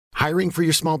Hiring for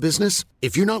your small business?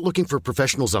 If you're not looking for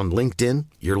professionals on LinkedIn,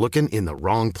 you're looking in the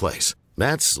wrong place.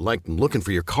 That's like looking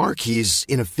for your car keys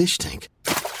in a fish tank.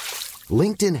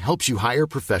 LinkedIn helps you hire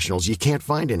professionals you can't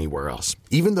find anywhere else,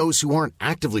 even those who aren't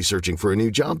actively searching for a new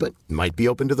job but might be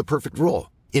open to the perfect role.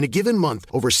 In a given month,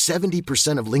 over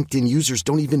 70% of LinkedIn users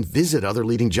don't even visit other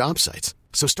leading job sites.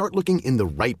 So start looking in the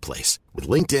right place. With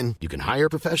LinkedIn, you can hire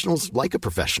professionals like a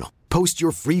professional. Post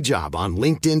your free job on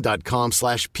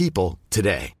linkedin.com/people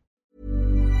today.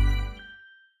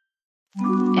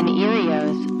 An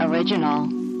Erios original.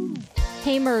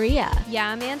 Hey, Maria.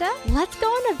 Yeah, Amanda? Let's go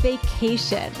on a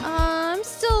vacation. I'm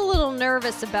still a little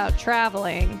nervous about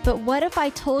traveling. But what if I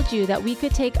told you that we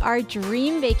could take our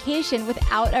dream vacation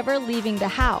without ever leaving the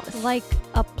house? Like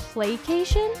a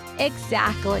playcation?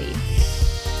 Exactly.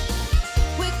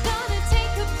 We're gonna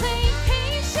take a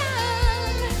playcation.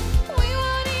 We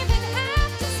won't even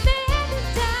have to spend a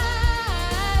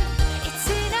dime. It's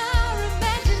in our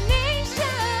imagination,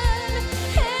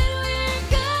 and we're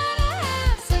gonna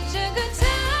have such a good time.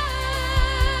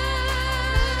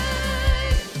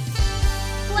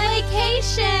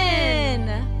 Playcation.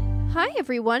 Hi,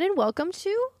 everyone, and welcome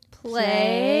to Playcation.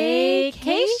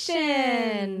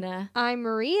 I'm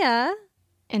Maria.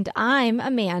 And I'm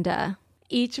Amanda.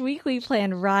 Each week we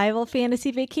plan rival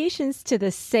fantasy vacations to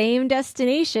the same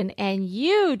destination, and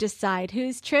you decide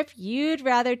whose trip you'd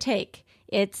rather take.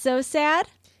 It's so sad.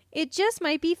 It just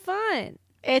might be fun.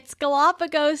 It's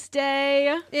Galapagos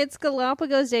Day. It's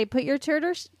Galapagos Day. Put your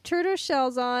turtle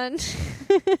shells on.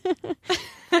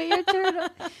 Put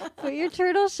your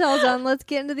turtle shells on. Let's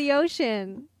get into the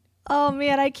ocean. Oh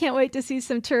man, I can't wait to see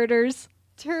some turtles.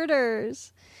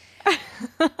 Turtles.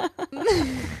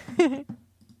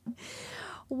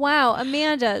 Wow,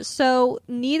 Amanda, so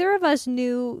neither of us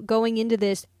knew going into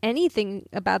this anything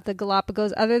about the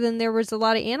Galapagos other than there was a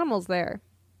lot of animals there.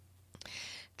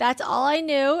 That's all I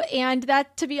knew, and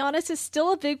that, to be honest, is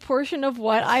still a big portion of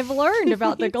what I've learned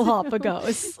about the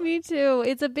Galapagos. Me too.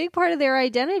 It's a big part of their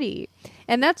identity,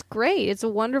 and that's great. It's a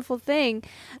wonderful thing.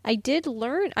 I did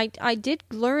learn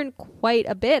quite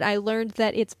a bit. I learned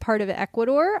that it's part of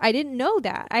Ecuador. I didn't know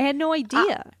that. I had no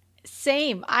idea.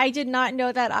 Same. I did not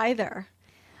know that either.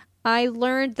 I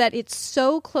learned that it's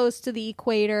so close to the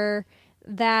equator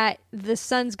that the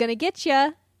sun's going to get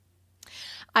you.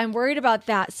 I'm worried about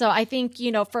that. So I think,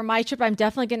 for my trip, I'm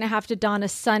definitely going to have to don a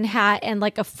sun hat and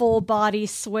like a full body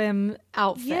swim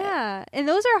outfit. Yeah. And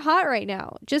those are hot right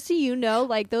now. Just so you know,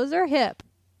 like those are hip.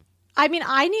 I mean,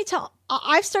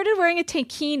 I've started wearing a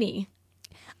tankini.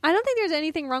 I don't think there's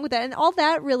anything wrong with that. And all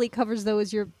that really covers, though,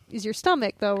 is your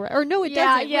stomach, though. Or no, it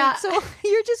doesn't. Yeah. Like, so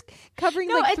you're just covering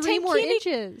like 3 more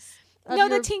inches. No,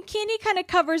 the tankini kind of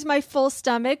covers my full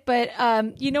stomach, but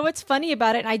you know what's funny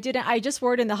about it? And I just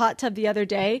wore it in the hot tub the other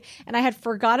day, and I had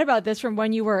forgot about this from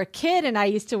when you were a kid and I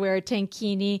used to wear a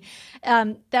tankini,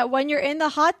 that when you're in the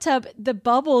hot tub, the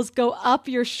bubbles go up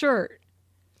your shirt.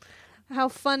 How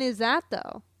fun is that,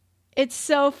 though? It's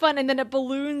so fun, and then it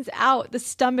balloons out the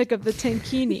stomach of the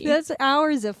tankini. That's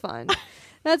hours of fun.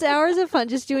 That's hours of fun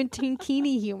just doing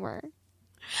tankini humor.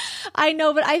 I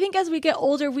know, but I think as we get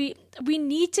older, we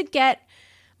need to get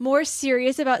more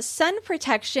serious about sun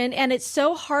protection. And it's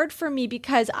so hard for me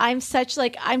because I'm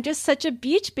just such a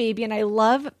beach baby and I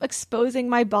love exposing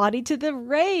my body to the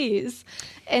rays.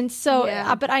 And so,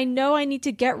 but I know I need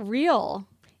to get real.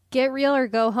 Get real or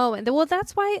go home. And well,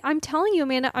 that's why I'm telling you,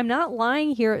 Amanda, I'm not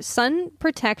lying here. Sun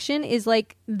protection is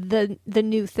like the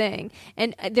new thing.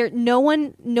 And no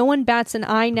one bats an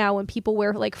eye now when people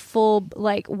wear like full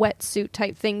like wetsuit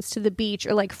type things to the beach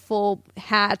or like full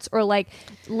hats or like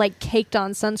caked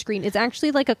on sunscreen. It's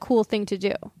actually like a cool thing to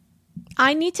do.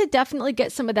 I need to definitely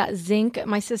get some of that zinc.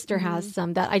 My sister has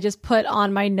some that I just put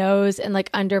on my nose and like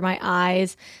under my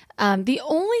eyes. The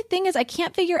only thing is I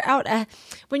can't figure out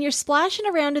when you're splashing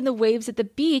around in the waves at the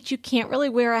beach, you can't really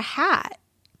wear a hat.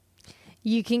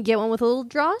 You can get one with a little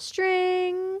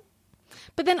drawstring.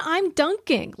 But then I'm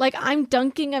dunking. Like I'm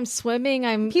swimming.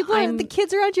 The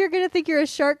kids around you are going to think you're a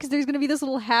shark because there's going to be this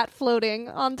little hat floating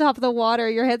on top of the water.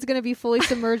 Your head's going to be fully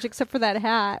submerged except for that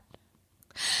hat.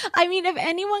 I mean, if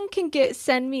anyone can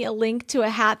send me a link to a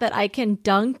hat that I can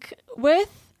dunk with.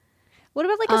 What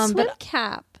about like a swim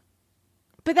cap?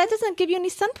 But that doesn't give you any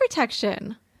sun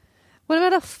protection. What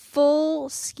about a full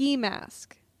ski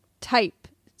mask type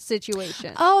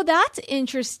situation? Oh, that's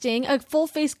interesting. A full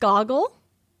face goggle?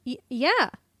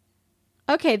 Yeah.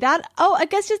 Okay, I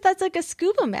guess that's like a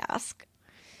scuba mask.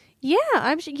 Yeah,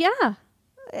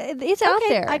 it's out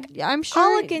there. I'm sure.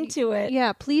 I'll look into it.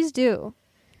 Yeah, please do.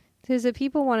 Because the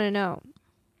people want to know.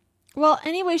 Well,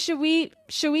 anyway, should we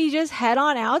just head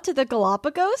on out to the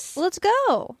Galapagos? Let's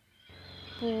go.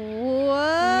 Air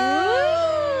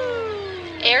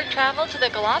travel to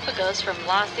the Galapagos from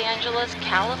Los Angeles,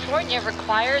 California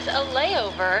requires a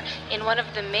layover in one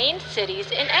of the main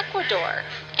cities in Ecuador,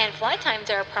 and flight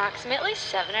times are approximately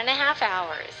 7.5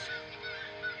 hours.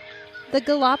 The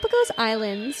Galapagos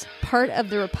Islands, part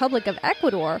of the Republic of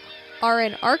Ecuador, are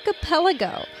an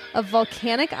archipelago of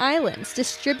volcanic islands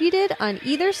distributed on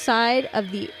either side of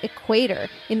the equator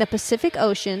in the Pacific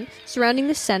Ocean surrounding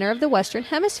the center of the Western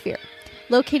Hemisphere.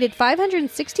 Located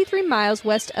 563 miles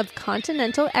west of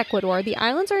continental Ecuador, the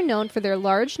islands are known for their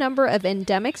large number of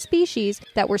endemic species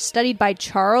that were studied by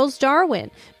Charles Darwin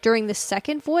during the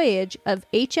second voyage of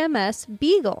HMS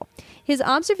Beagle. His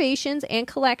observations and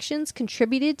collections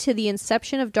contributed to the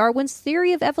inception of Darwin's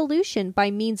theory of evolution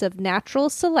by means of natural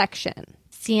selection.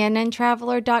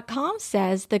 CNNTraveler.com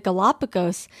says the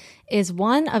Galapagos is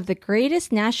one of the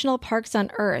greatest national parks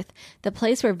on Earth, the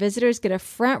place where visitors get a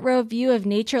front row view of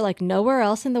nature like nowhere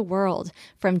else in the world,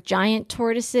 from giant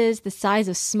tortoises the size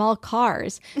of small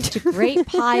cars to great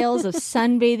piles of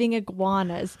sunbathing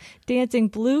iguanas, dancing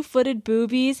blue-footed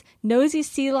boobies, nosy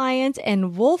sea lions,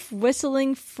 and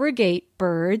wolf-whistling frigate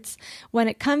birds. When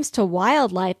it comes to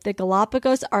wildlife, the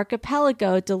Galapagos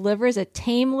archipelago delivers a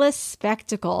tameless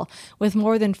spectacle, with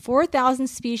more than 4,000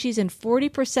 species and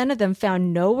 40% of them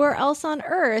found nowhere else on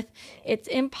Earth. It's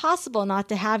impossible not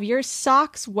to have your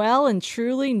socks well and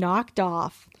truly knocked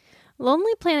off.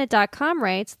 LonelyPlanet.com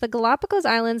writes, the Galapagos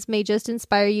Islands may just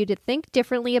inspire you to think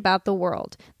differently about the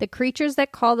world. The creatures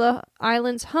that call the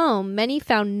islands home, many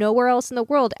found nowhere else in the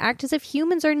world, act as if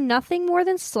humans are nothing more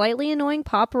than slightly annoying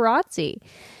paparazzi.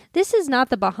 This is not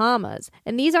the Bahamas,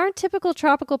 and these aren't typical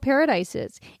tropical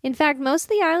paradises. In fact, most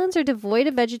of the islands are devoid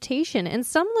of vegetation, and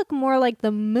some look more like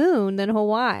the moon than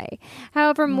Hawaii.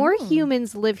 However, more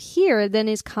humans live here than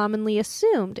is commonly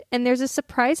assumed, and there's a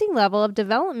surprising level of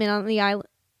development on the island.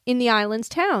 In the island's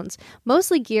towns,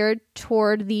 mostly geared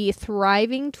toward the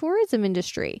thriving tourism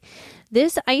industry.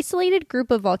 This isolated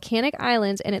group of volcanic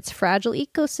islands and its fragile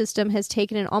ecosystem has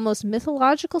taken an almost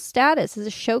mythological status as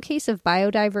a showcase of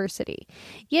biodiversity.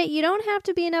 Yet you don't have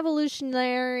to be an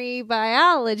evolutionary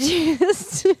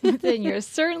biologist. Then you're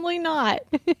certainly not.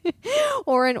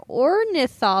 Or an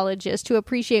ornithologist to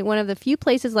appreciate one of the few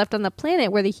places left on the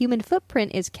planet where the human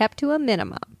footprint is kept to a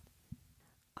minimum.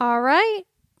 All right.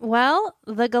 Well,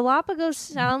 the Galapagos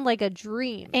sound like a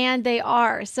dream. And they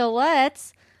are. So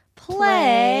let's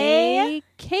play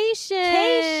Playcation.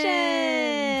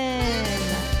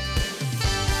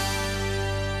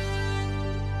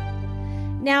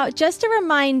 Now, just a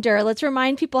reminder, let's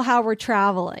remind people how we're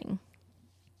traveling.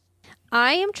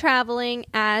 I am traveling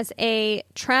as a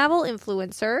travel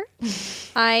influencer.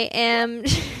 I am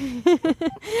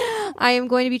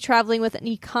going to be traveling with an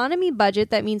economy budget.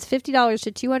 That means $50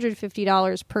 to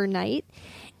 $250 per night.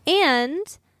 And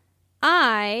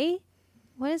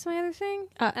what is my other thing?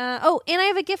 And I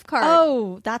have a gift card.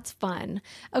 Oh, that's fun.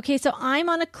 Okay, so I'm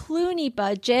on a Clooney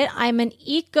budget. I'm an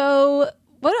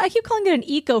I keep calling it an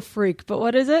eco freak, but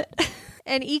what is it?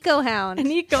 An eco hound.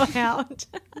 An eco hound.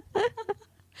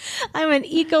 I'm an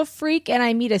eco freak, and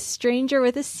I meet a stranger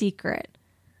with a secret.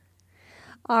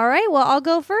 All right. Well, I'll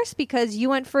go first because you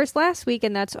went first last week,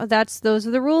 and those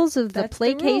are the rules of the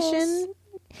Playcation.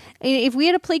 If we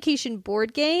had a Playcation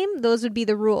board game, those would be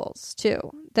the rules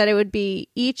too. That it would be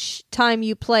each time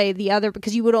you play the other,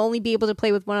 because you would only be able to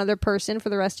play with one other person for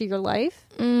the rest of your life.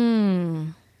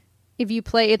 If you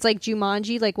play, it's like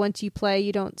Jumanji. Like once you play,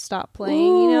 you don't stop playing.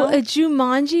 Ooh, a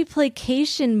Jumanji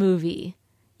Playcation movie.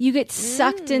 You get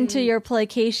sucked into your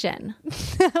Playcation.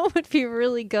 That would be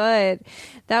really good.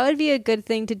 That would be a good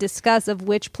thing to discuss of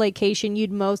which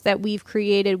Playcation that we've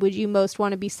created would you most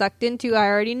want to be sucked into. I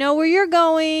already know where you're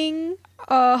going.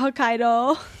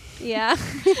 Hokkaido. Yeah.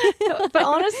 But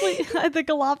honestly, at the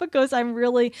Galapagos, I'm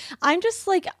just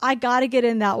like, I gotta get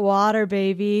in that water,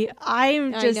 baby. I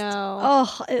know.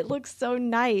 It looks so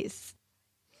nice.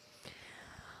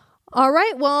 All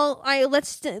right, well,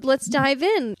 let's dive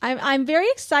in. I'm very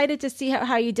excited to see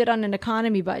how you did on an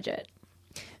economy budget.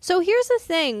 So here's the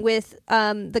thing with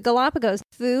the Galapagos.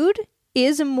 Food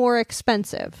is more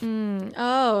expensive.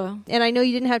 Oh. And I know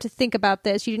you didn't have to think about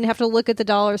this. You didn't have to look at the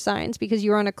dollar signs because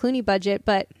you were on a Clooney budget.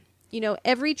 But,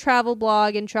 every travel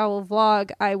blog and travel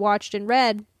vlog I watched and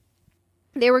read,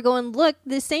 they were going, look,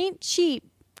 this ain't cheap,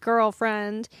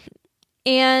 girlfriend.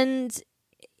 And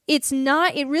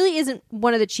it really isn't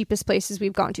one of the cheapest places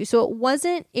we've gone to. So it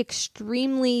wasn't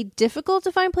extremely difficult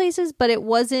to find places, but it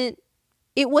wasn't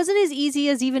as easy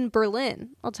as even Berlin.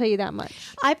 I'll tell you that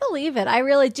much. I believe it. I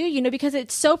really do, because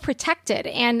it's so protected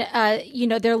and,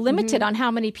 they're limited on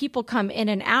how many people come in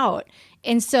and out.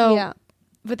 And so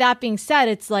With that being said,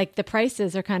 it's like the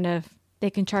prices are kind of, they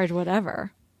can charge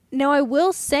whatever. Now, I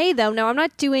will say, though, I'm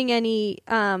not doing any,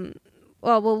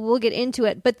 we'll get into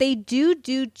it, but they do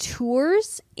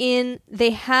tours they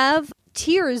have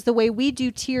tiers the way we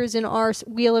do tiers in our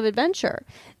Wheel of Adventure.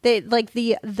 They like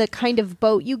the kind of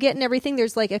boat you get and everything.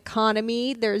 There's like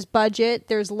economy, there's budget,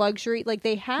 there's luxury. Like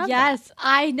they have Yes,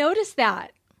 I noticed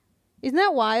that. Isn't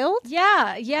that wild?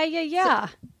 Yeah.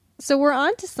 So we're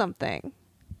on to something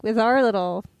with our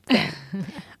little thing.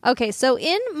 Okay, so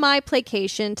in my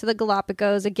Playcation to the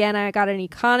Galapagos, again, I got an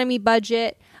economy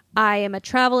budget. I am a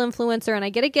travel influencer and I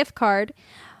get a gift card.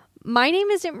 My name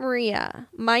isn't Maria.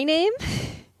 My name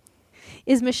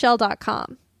is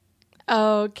Michelle.com.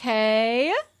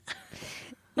 Okay.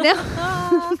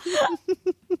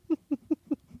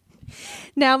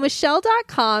 Now,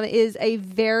 Michelle.com is a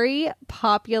very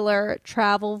popular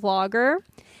travel vlogger.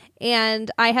 And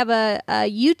I have a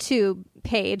YouTube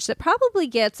page that probably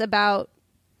gets about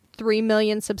 3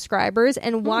 million subscribers.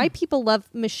 And why people love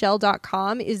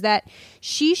Michelle.com is that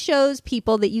she shows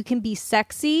people that you can be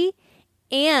sexy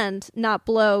and not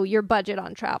blow your budget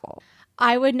on travel.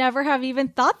 I would never have even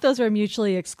thought those were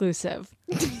mutually exclusive.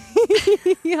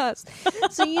 Yes.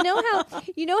 So you know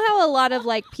how a lot of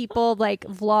like people like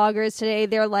vloggers today,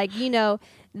 they're like,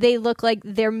 they look like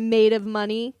they're made of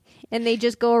money and they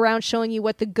just go around showing you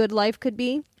what the good life could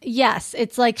be. Yes,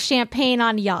 it's like champagne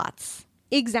on yachts.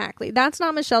 Exactly. That's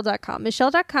not Michelle.com.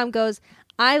 Michelle.com goes,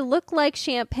 I look like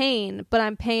champagne, but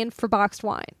I'm paying for boxed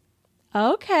wine.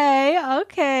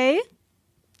 Okay.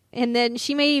 And then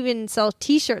she may even sell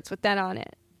t-shirts with that on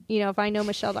it, if I know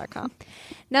Michelle.com.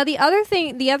 Now, the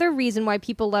other reason why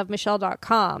people love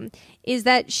Michelle.com is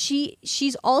that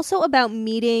she's also about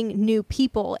meeting new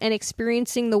people and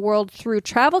experiencing the world through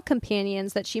travel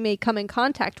companions that she may come in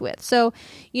contact with. So,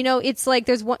 it's like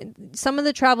there's some of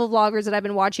the travel vloggers that I've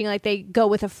been watching, like they go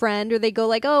with a friend or they go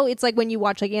like, oh, it's like when you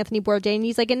watch like Anthony Bourdain and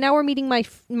he's like, and now we're meeting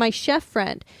my chef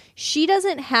friend. She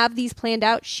doesn't have these planned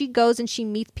out. She goes and she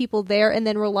meets people there and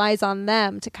then relies on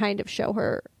them to kind of show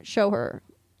her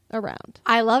around.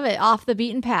 I love it. Off the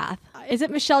beaten path. Is it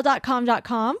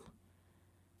michelle.com.com?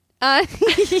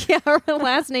 Yeah, her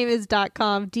last name is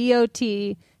 .com.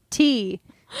 DOTTCOM.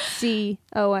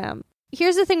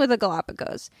 Here's the thing with the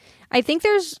Galapagos. I think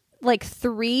there's like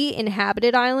 3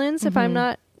 inhabited islands, if I'm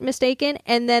not mistaken,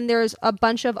 and then there's a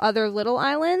bunch of other little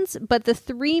islands, but the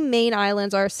 3 main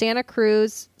islands are Santa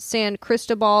Cruz, San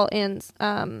Cristobal, and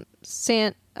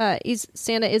Santa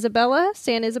Isabella.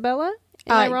 San Isabella?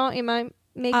 Am I wrong? Am I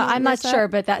making I'm not this up? sure,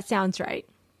 but that sounds right.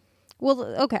 Well,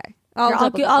 okay.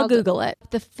 I'll Google it.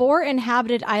 The 4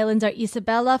 inhabited islands are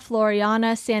Isabella,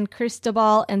 Floriana, San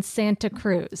Cristobal, and Santa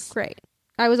Cruz. Great.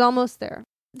 I was almost there.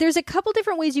 There's a couple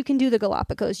different ways you can do the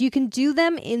Galapagos. You can do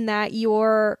them in that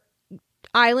you're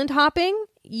island hopping.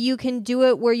 You can do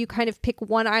it where you kind of pick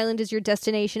one island as your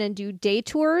destination and do day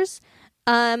tours.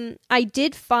 I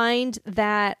did find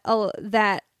that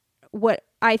what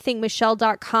I think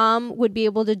Michelle.com would be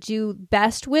able to do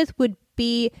best with would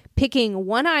be picking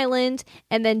one island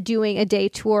and then doing a day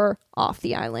tour off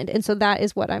the island. And so that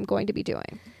is what I'm going to be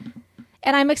doing.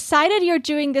 And I'm excited you're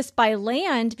doing this by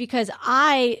land because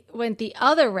I went the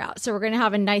other route. So we're going to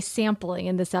have a nice sampling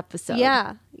in this episode.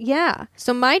 Yeah.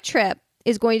 So my trip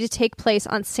is going to take place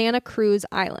on Santa Cruz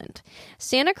Island.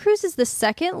 Santa Cruz is the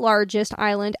second largest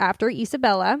island after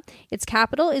Isabela. Its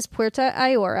capital is Puerto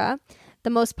Ayora, the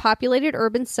most populated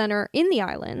urban center in the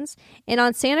islands. And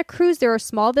on Santa Cruz, there are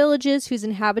small villages whose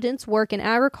inhabitants work in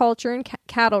agriculture and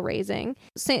cattle raising.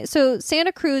 So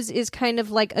Santa Cruz is kind of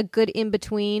like a good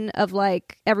in-between of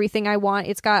like everything I want.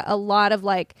 It's got a lot of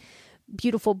like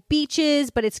beautiful beaches,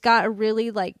 but it's got a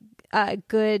really like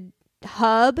good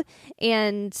hub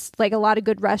and like a lot of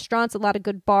good restaurants, a lot of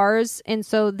good bars. And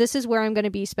so this is where I'm going to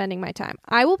be spending my time.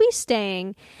 I will be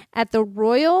staying at the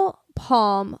Royal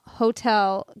Palm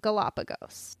Hotel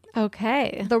Galapagos.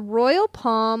 Okay. The Royal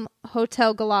Palm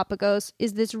Hotel Galapagos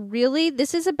is this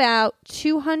is about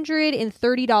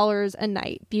 $230 a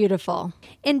night. Beautiful.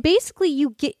 And basically you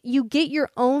get your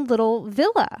own little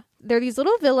villa. They're these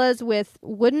little villas with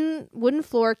wooden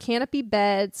floor, canopy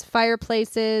beds,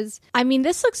 fireplaces. I mean,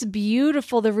 this looks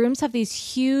beautiful. The rooms have these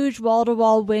huge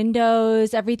wall-to-wall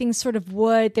windows. Everything's sort of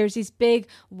wood. There's these big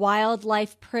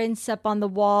wildlife prints up on the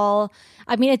wall.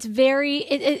 I mean, it's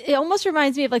it almost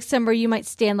reminds me of like somewhere you might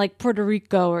stay in like Puerto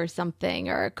Rico or something,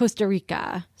 or Costa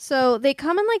Rica. So they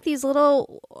come in like these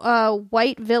little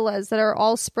white villas that are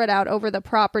all spread out over the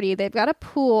property. They've got a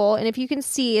pool, and if you can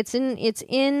see, it's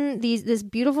in this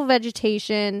beautiful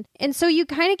vegetation, and so you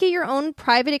kind of get your own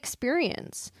private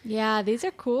experience. Yeah, these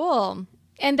are cool,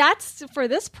 and that's for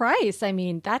this price. I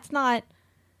mean, that's not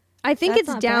I think That's it's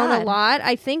not down bad. a lot.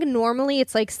 I think normally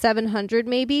it's like 700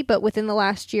 maybe, but within the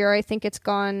last year, I think it's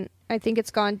gone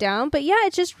down. But yeah,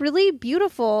 it's just really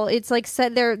beautiful. It's like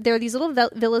set there are these little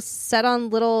villas set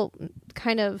on little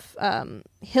kind of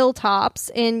hilltops,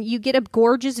 and you get a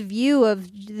gorgeous view of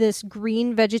this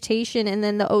green vegetation, and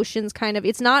then the ocean's kind of,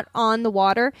 it's not on the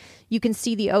water. You can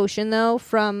see the ocean though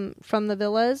from the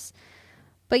villas.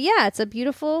 But yeah, it's a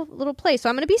beautiful little place. So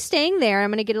I'm going to be staying there. I'm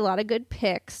going to get a lot of good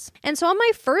pics. And so on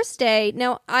my first day,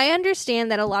 now I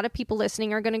understand that a lot of people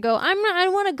listening are going to go, I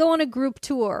want to go on a group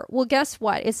tour. Well, guess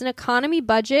what? It's an economy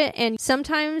budget, and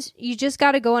sometimes you just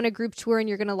got to go on a group tour and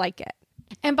you're going to like it.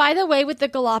 And by the way, with the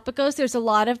Galapagos, there's a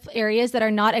lot of areas that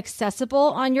are not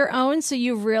accessible on your own. So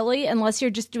you really, unless you're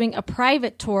just doing a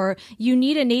private tour, you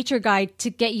need a nature guide to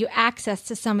get you access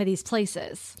to some of these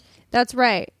places. That's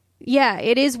right. Yeah,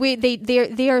 it is.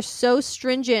 They are so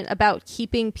stringent about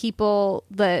keeping people,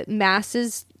 the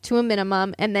masses, to a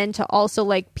minimum, and then to also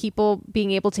like people being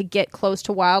able to get close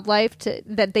to wildlife.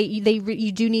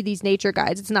 You do need these nature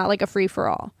guides. It's not like a free for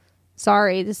all.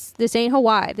 Sorry, this ain't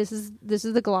Hawaii. This is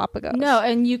the Galapagos. No,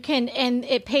 and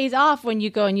it pays off when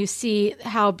you go and you see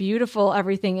how beautiful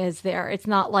everything is there. It's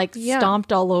not like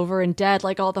stomped all over and dead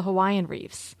like all the Hawaiian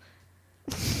reefs.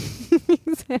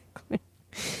 Exactly.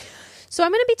 So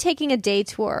I'm going to be taking a day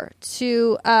tour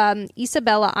to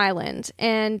Isabela Island,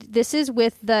 and this is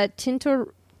with the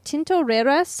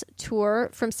Tintoreras tour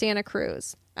from Santa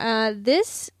Cruz.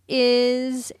 This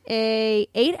is a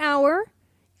 8-hour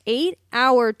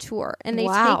tour, and they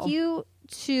take you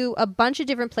to a bunch of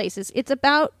different places. It's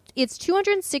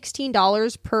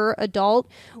 $216 per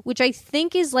adult, which I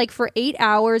think is like for 8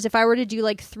 hours. If I were to do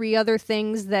like 3 other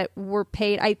things that were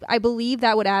paid, I believe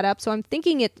that would add up. So I'm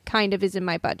thinking it kind of is in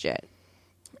my budget.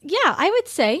 Yeah, I would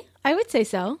say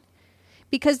so.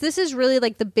 Because this is really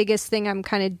like the biggest thing I'm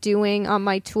kind of doing on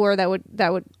my tour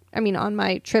on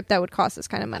my trip that would cost this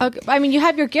kind of money. Okay. I mean, you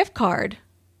have your gift card.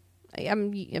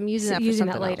 I'm using that for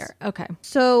something later. else. Okay.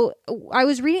 So I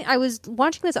was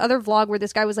watching this other vlog where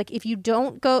this guy was like, if you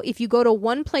go to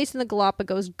one place in the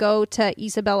Galapagos, go to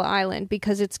Isabela Island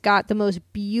because it's got the most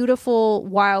beautiful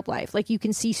wildlife. Like you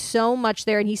can see so much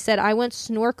there. And he said, I went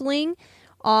snorkeling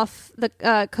off the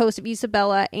coast of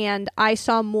Isabela, and I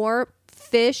saw more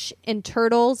fish and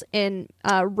turtles and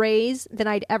rays than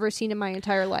I'd ever seen in my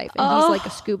entire life. And he's like a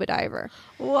scuba diver.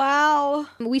 Wow.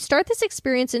 We start this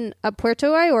experience in Puerto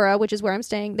Ayora, which is where I'm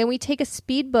staying. Then we take a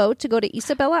speedboat to go to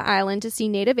Isabela Island to see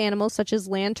native animals such as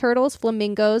land turtles,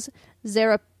 flamingos,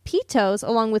 zarapitos,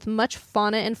 along with much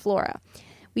fauna and flora.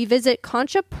 We visit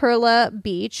Concha Perla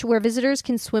Beach, where visitors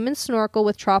can swim and snorkel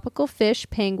with tropical fish,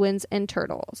 penguins, and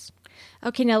turtles.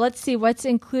 Okay, now let's see what's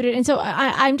included. And so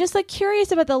I'm just like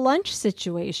curious about the lunch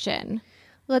situation.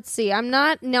 Let's see. I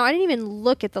didn't even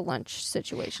look at the lunch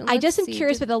situation. I just am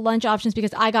curious about the lunch options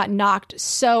because I got knocked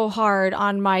so hard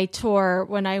on my tour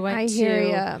when I went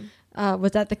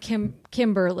was that the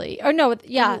Kimberly? Or no,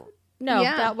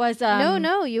 that was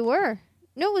No, you were.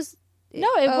 No, it was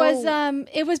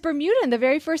it was Bermuda in the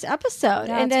very first episode.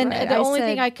 And then the only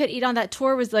thing I could eat on that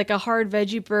tour was like a hard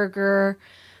veggie burger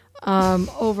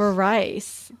over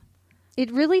rice.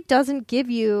 It really doesn't give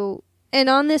you. And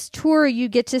on this tour, you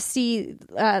get to see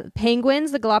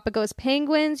penguins, the Galapagos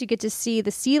penguins. You get to see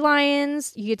the sea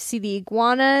lions. You get to see the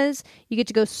iguanas. You get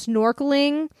to go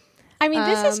snorkeling. I mean,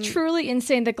 this is truly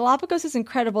insane. The Galapagos is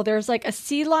incredible. There's like a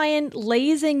sea lion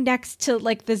lazing next to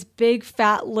like this big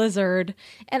fat lizard,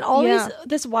 and all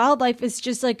this wildlife is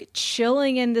just like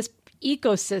chilling in this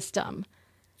ecosystem.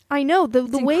 I know. The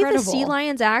way the sea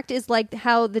lions act is like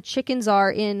how the chickens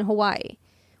are in Hawaii,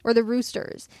 or the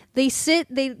roosters.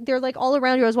 They're like all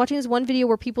around you. I was watching this one video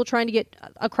where people trying to get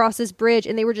across this bridge,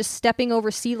 and they were just stepping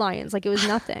over sea lions like it was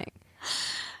nothing.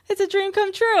 It's a dream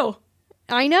come true.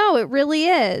 I know, it really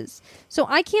is. So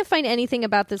I can't find anything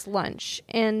about this lunch,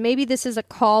 and maybe this is a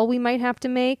call we might have to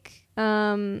make.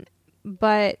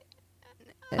 But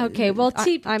okay, well, I'm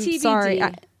TBD. sorry.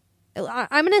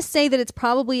 I'm going to say that it's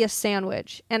probably a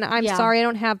sandwich, and I'm sorry I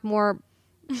don't have more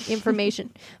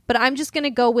information. But I'm just going to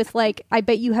go with like, I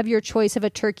bet you have your choice of a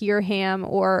turkey or ham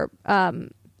or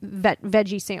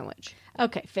veggie sandwich.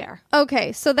 Okay, fair.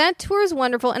 Okay, so that tour is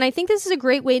wonderful, and I think this is a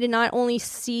great way to not only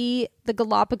see the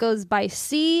Galapagos by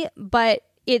sea, but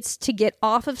it's to get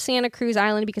off of Santa Cruz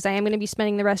Island because I am going to be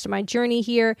spending the rest of my journey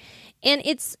here, and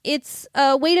it's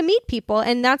a way to meet people,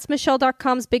 and that's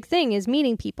Michelle.com's big thing is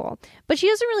meeting people. But she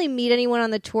doesn't really meet anyone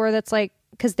on the tour that's like,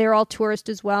 because they're all tourists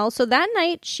as well. So that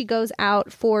night she goes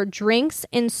out for drinks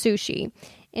and sushi.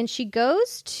 And she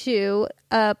goes to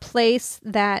a place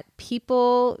that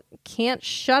people can't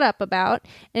shut up about,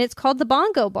 and it's called the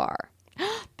Bongo Bar.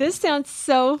 This sounds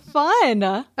so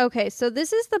fun. Okay, so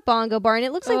this is the bongo bar, and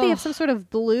it looks like they have some sort of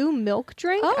blue milk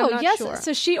drink. I'm Oh, not yes. sure.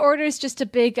 So she orders just a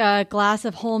big glass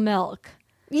of whole milk.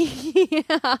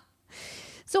 Yeah.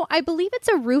 So I believe it's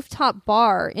a rooftop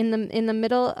bar in the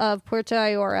middle of Puerto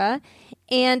Ayora,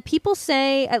 and people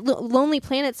say Lonely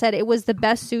Planet said it was the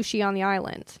best sushi on the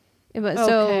island. It was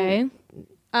Okay.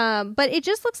 but it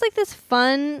just looks like this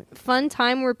fun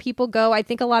time where people go. I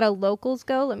think a lot of locals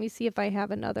go. Let me see if I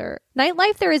have another.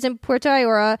 Nightlife there is in Puerto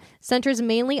Ayora centers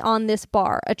mainly on this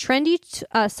bar, a trendy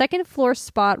second floor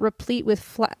spot replete with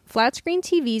flat screen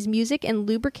TVs, music, and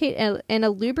a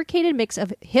lubricated mix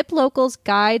of hip locals,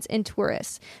 guides, and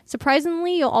tourists.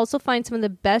 Surprisingly, you'll also find some of the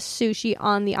best sushi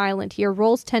on the island here.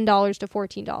 Rolls $10 to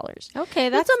 $14. Okay,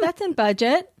 that's in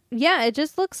budget. Yeah, it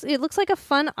looks like a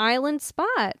fun island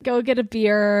spot. Go get a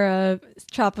beer, a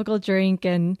tropical drink,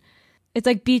 and it's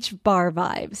like beach bar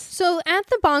vibes. So at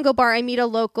the bongo bar, I meet a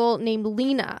local named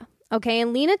Lena. Okay,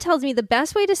 and Lena tells me the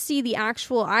best way to see the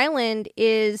actual island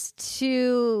is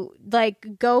to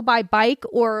like go by bike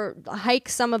or hike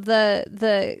some of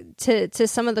to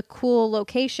some of the cool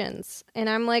locations. And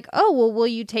I'm like, oh, well, will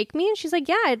you take me? And she's like,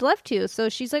 yeah, I'd love to. So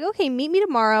she's like, okay, meet me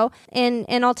tomorrow and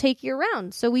I'll take you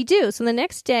around. So we do. So the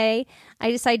next day, I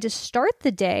decide to start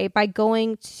the day by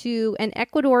going to an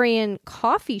Ecuadorian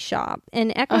coffee shop.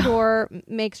 And Ecuador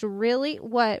makes really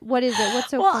what is it?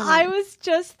 What's so Well, funny? I was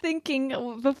just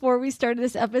thinking before we started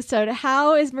this episode,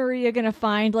 how is Maria going to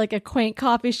find like a quaint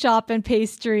coffee shop and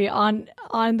pastry on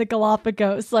the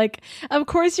Galapagos? Like, of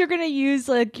course you're going to use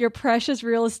like your precious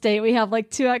real estate. We have like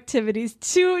 2 activities,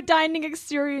 2 dining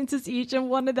experiences each, and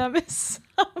one of them is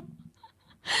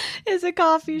a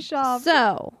coffee shop.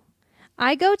 So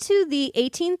I go to the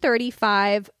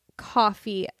 1835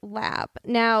 Coffee Lab.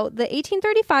 Now, the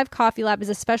 1835 Coffee Lab is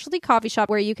a specialty coffee shop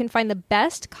where you can find the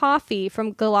best coffee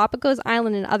from Galapagos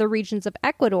Island and other regions of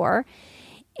Ecuador.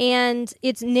 And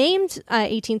it's named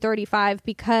 1835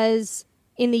 because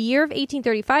in the year of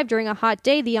 1835, during a hot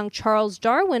day, the young Charles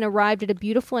Darwin arrived at a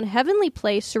beautiful and heavenly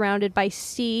place surrounded by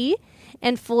sea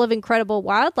and full of incredible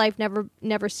wildlife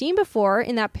never seen before.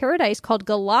 In that paradise called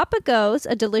Galapagos,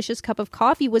 a delicious cup of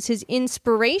coffee was his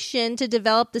inspiration to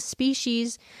develop the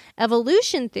species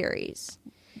evolution theories.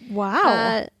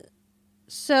 Wow.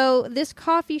 So this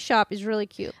coffee shop is really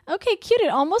cute. Okay, cute. It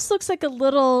almost looks like a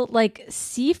little like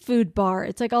seafood bar.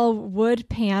 It's like all wood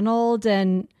paneled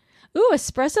and ooh,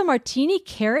 espresso martini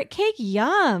carrot cake.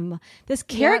 Yum. This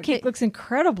carrot cake looks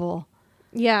incredible.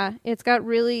 Yeah, it's an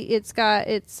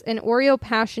Oreo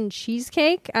passion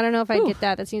cheesecake. I don't know if I get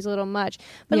that. That seems a little much.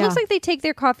 But it looks like they take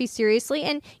their coffee seriously.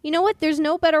 And you know what? There's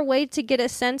no better way to get a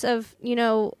sense of,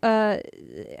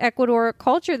 Ecuador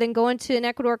culture than going to an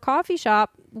Ecuador coffee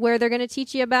shop where they're going to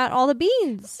teach you about all the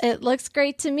beans. It looks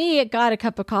great to me. God, a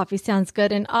cup of coffee sounds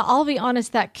good. And I'll be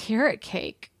honest, that carrot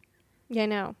cake. Yeah, I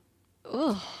know.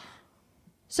 Ugh.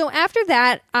 So after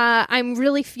that, I'm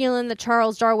really feeling the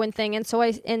Charles Darwin thing, and so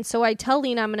I tell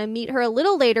Lena I'm going to meet her a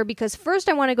little later because first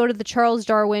I want to go to the Charles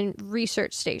Darwin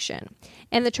Research Station.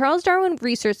 And the Charles Darwin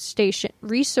Research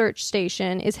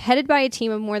Station is headed by a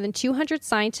team of more than 200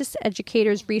 scientists,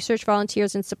 educators, research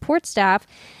volunteers, and support staff.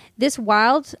 This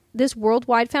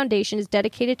worldwide foundation is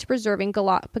dedicated to preserving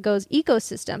Galapagos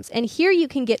ecosystems, and here you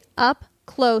can get up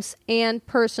close and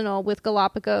personal with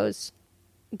Galapagos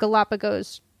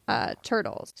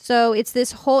turtles. So it's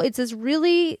this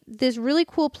really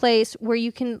cool place where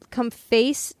you can come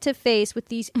face to face with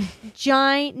these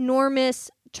ginormous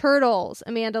turtles.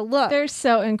 Amanda, look. They're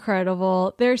so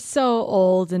incredible. They're so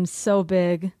old and so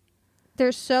big.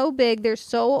 They're so big, they're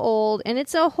so old, and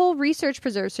it's a whole research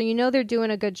preserve, so they're doing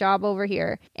a good job over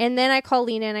here. And then I call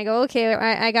Lena and I go, okay,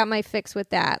 I got my fix with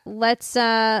that. Let's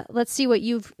see what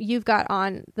you've got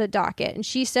on the docket. And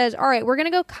she says, all right, we're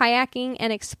gonna go kayaking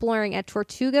and exploring at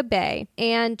Tortuga Bay.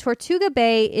 And Tortuga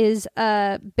Bay is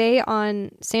a bay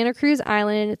on Santa Cruz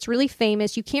Island, and it's really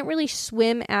famous. You can't really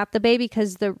swim at the bay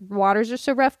because the waters are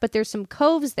so rough, but there's some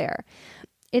coves there.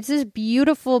 It's this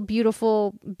beautiful,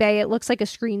 beautiful bay. It looks like a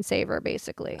screensaver,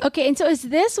 basically. Okay, and so is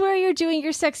this where you're doing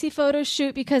your sexy photo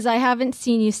shoot? Because I haven't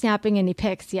seen you snapping any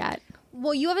pics yet.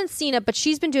 Well, you haven't seen it, but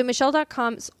she's been doing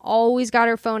Michelle.com's always got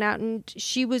her phone out, and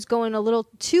she was going a little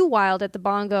too wild at the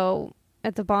bongo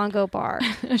bar.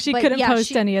 She couldn't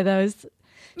post any of those.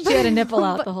 She had a nipple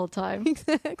out the whole time.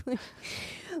 Exactly.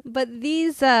 But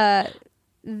these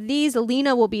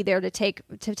Lena will be there to take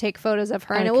photos of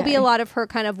her, and it will be a lot of her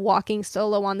kind of walking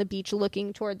solo on the beach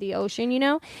looking toward the ocean,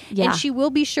 Yeah. And she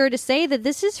will be sure to say that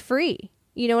this is free.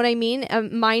 You know what I mean?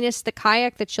 Minus the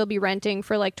kayak that she'll be renting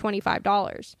for like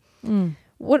 $25.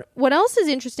 What else is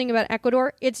interesting about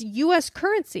Ecuador? It's U.S.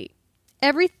 currency.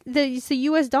 It's the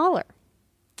U.S. dollar.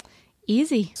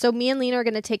 Easy. So me and Lena are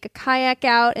going to take a kayak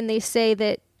out, and they say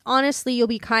that honestly, you'll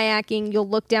be kayaking, you'll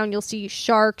look down, you'll see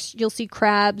sharks, you'll see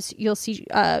crabs, you'll see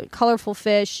colorful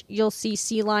fish, you'll see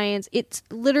sea lions. It's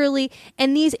literally,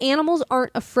 and these animals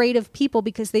aren't afraid of people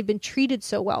because they've been treated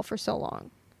so well for so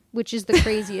long, which is the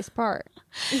craziest part.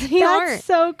 They aren't. That's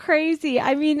so crazy.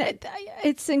 I mean,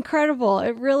 it's incredible.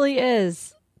 It really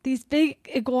is. These big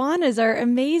iguanas are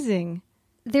amazing.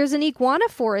 There's an iguana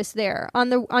forest there.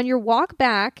 On your walk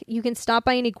back, you can stop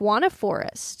by an iguana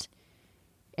forest.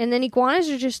 And then iguanas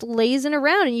are just lazing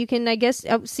around, and you can, I guess,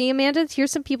 see, Amanda,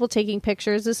 here's some people taking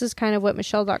pictures. This is kind of what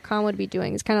Michelle.com would be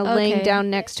doing. It's kind of laying down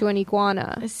next to an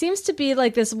iguana. It seems to be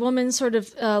like this woman sort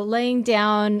of laying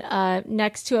down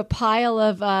next to a pile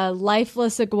of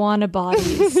lifeless iguana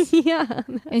bodies. Yeah.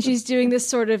 And she's doing this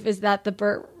sort of, is that the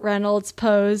Burt Reynolds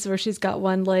pose where she's got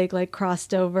one leg like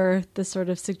crossed over, the sort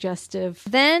of suggestive.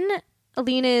 Then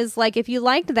Alina is like, if you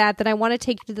liked that, then I want to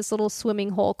take you to this little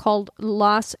swimming hole called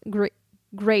Las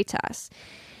Grietas.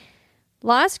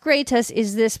 Las Grietas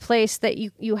is this place that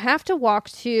you have to walk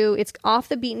to. It's off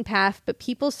the beaten path, but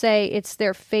people say it's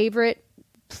their favorite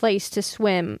place to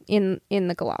swim in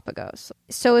the Galapagos.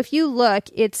 So if you look,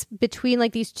 it's between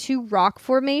like these two rock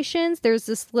formations. There's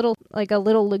this little, like a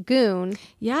little lagoon.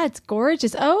 Yeah, it's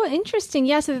gorgeous. Oh, interesting.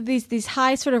 Yeah, so these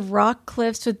high sort of rock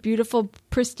cliffs with beautiful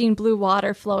pristine blue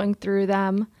water flowing through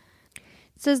them.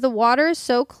 It says the water is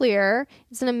so clear.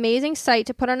 It's an amazing sight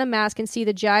to put on a mask and see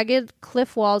the jagged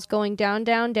cliff walls going down,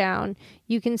 down, down.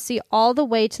 You can see all the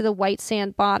way to the white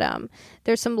sand bottom.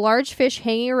 There's some large fish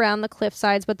hanging around the cliff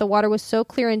sides, but the water was so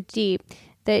clear and deep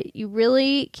that you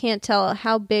really can't tell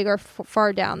how big or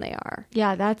far down they are.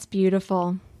 Yeah, that's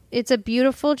beautiful. It's a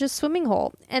beautiful just swimming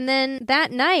hole. And then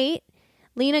that night,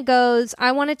 Lena goes,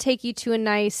 I want to take you to a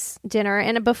nice dinner.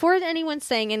 And before anyone's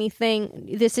saying anything,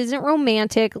 this isn't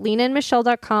romantic. Lena and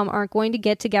Michelle.com aren't going to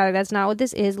get together. That's not what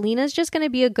this is. Lena's just going to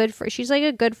be a good friend. She's like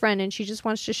a good friend, and she just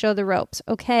wants to show the ropes.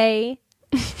 Okay?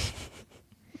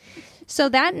 So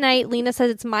that night, Lena says,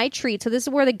 it's my treat. So this is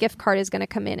where the gift card is going to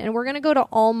come in. And we're going to go to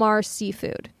Almar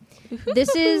Seafood.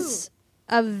 This is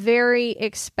a very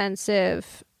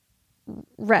expensive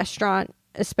restaurant,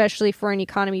 especially for an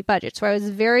economy budget. So I was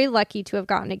very lucky to have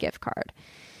gotten a gift card.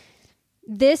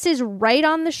 This is right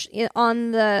on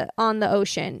the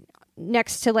ocean,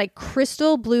 next to like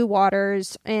crystal blue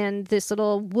waters and this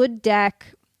little wood deck.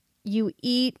 You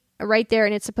eat right there,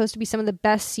 and it's supposed to be some of the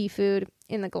best seafood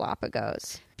in the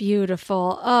Galapagos.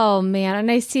 Beautiful. Oh, man.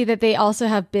 And I see that they also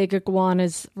have big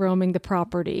iguanas roaming the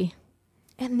property.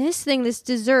 And this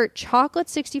dessert, chocolate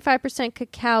 65%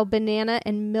 cacao, banana,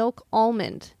 and milk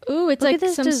almond. Ooh, it's Look like at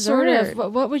this some dessert. sort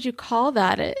of, what would you call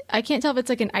that? I can't tell if it's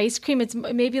like an ice cream. It's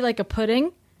maybe like a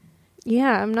pudding.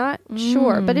 Yeah, I'm not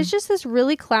sure. But it's just this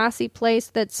really classy place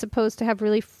that's supposed to have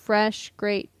really fresh,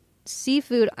 great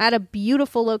seafood at a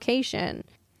beautiful location.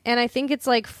 And I think it's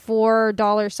like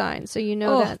 $4 signs. So you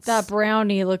know that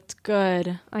brownie looked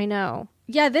good. I know.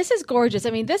 Yeah, this is gorgeous.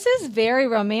 I mean, this is very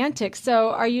romantic.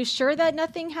 So are you sure that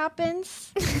nothing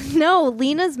happens? No,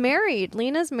 Lena's married.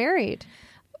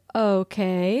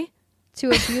 Okay. To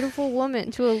a beautiful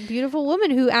woman.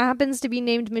 Who happens to be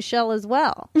named Michelle as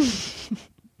well.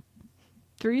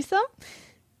 Threesome?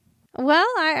 Well,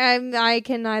 I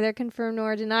can neither confirm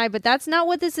nor deny, but that's not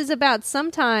what this is about.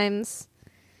 Sometimes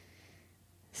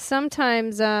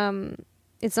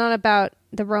it's not about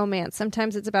the romance.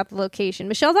 Sometimes it's about the location.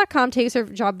 Michelle.com takes her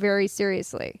job very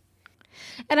seriously.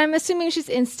 And I'm assuming she's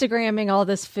Instagramming all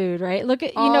this food, right? Look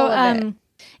at,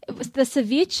 it was the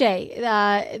ceviche.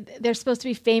 They're supposed to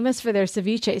be famous for their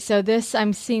ceviche. So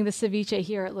I'm seeing the ceviche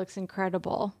here. It looks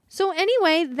incredible. So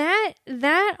anyway,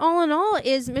 that all in all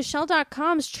is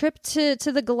Michelle.com's trip to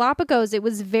the Galapagos. It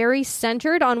was very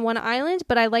centered on one island,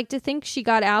 but I like to think she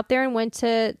got out there and went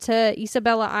to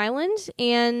Isabella Island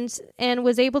and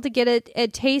was able to get a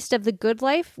taste of the good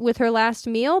life with her last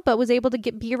meal, but was able to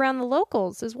be around the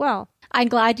locals as well. I'm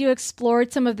glad you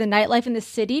explored some of the nightlife in the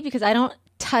city because I don't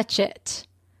touch it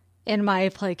in my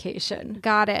Playcation.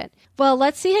 Got it. Well,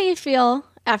 let's see how you feel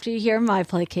after you hear my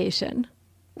Playcation.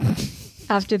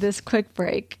 After this quick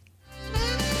break.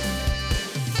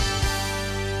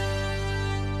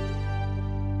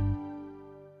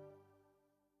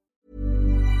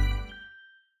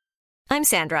 I'm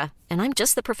Sandra, and I'm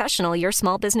just the professional your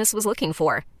small business was looking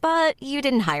for. But you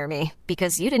didn't hire me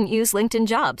because you didn't use LinkedIn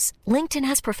Jobs. LinkedIn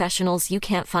has professionals you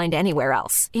can't find anywhere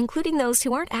else, including those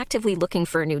who aren't actively looking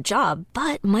for a new job,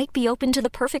 but might be open to the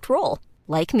perfect role,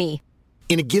 like me.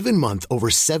 In a given month, over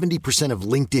 70% of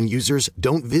LinkedIn users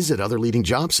don't visit other leading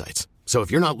job sites. So if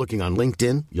you're not looking on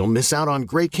LinkedIn, you'll miss out on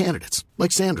great candidates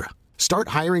like Sandra. Start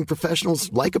hiring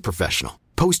professionals like a professional.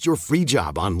 Post your free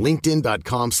job on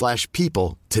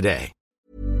linkedin.com/people today.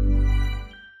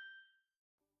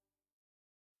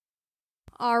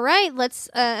 All right, let's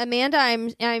Amanda,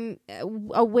 I'm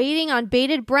awaiting on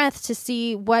bated breath to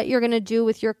see what you're going to do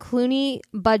with your Clooney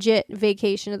budget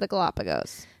vacation to the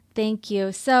Galapagos. Thank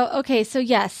you. So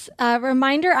yes,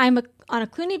 reminder, on a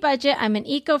Clooney budget. I'm an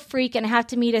eco freak and I have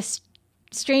to meet a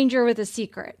stranger with a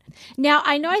secret. Now,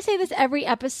 I know I say this every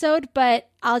episode, but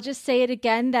I'll just say it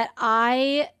again that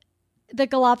the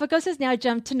Galapagos has now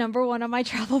jumped to number 1 on my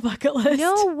travel bucket list.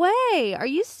 No way. Are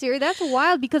you serious? That's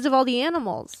wild because of all the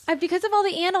animals. Because of all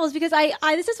the animals, because I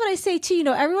this is what I say too,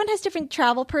 everyone has different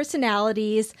travel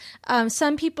personalities.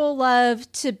 Some people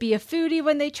love to be a foodie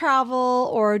when they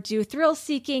travel or do thrill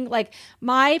seeking. Like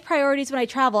my priorities when I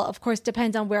travel, of course,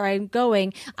 depends on where I'm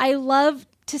going. I love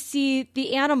to see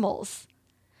the animals.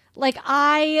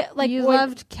 You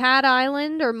loved Cat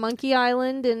Island or Monkey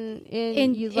Island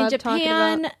in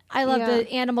Japan. I loved the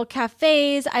animal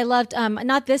cafes. I loved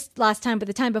not this last time, but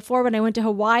the time before when I went to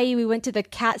Hawaii, we went to the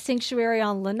cat sanctuary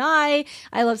on Lanai.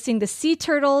 I loved seeing the sea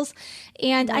turtles.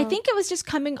 And I think it was just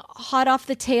coming hot off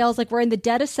the tails. Like we're in the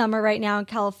dead of summer right now in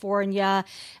California.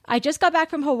 I just got back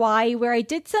from Hawaii where I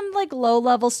did some low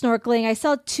level snorkeling. I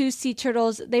saw 2 sea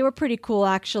turtles. They were pretty cool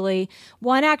actually.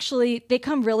 One actually, they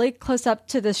come really close up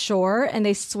to the shore and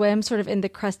they swim sort of in the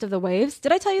crest of the waves.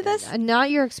 Did I tell you this? Not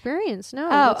your experience. No.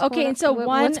 Oh, okay. And so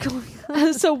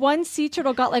one sea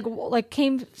turtle got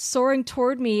came soaring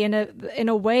toward me in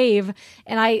a wave,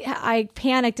 and I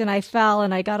panicked and I fell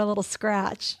and I got a little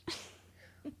scratch.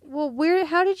 Well,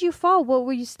 how did you fall? What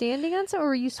were you standing on? Or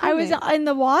were you swimming? I was in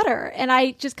the water and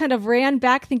I just kind of ran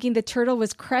back thinking the turtle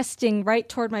was cresting right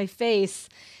toward my face,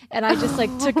 and I just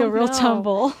took a real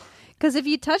tumble. Because if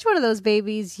you touch one of those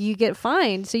babies, you get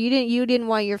fined. So you didn't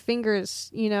want your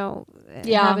fingers,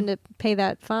 having to pay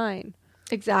that fine.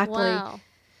 Exactly. Wow.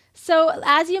 So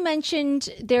as you mentioned,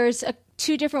 there's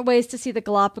 2 different ways to see the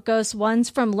Galapagos. One's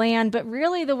from land, but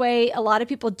really the way a lot of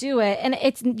people do it, and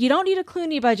you don't need a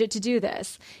Clooney budget to do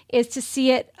this, is to see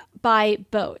it by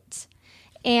boat.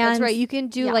 And that's right. You can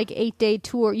do 8-day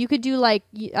tour. You could do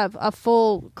a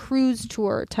full cruise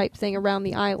tour type thing around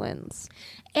the islands.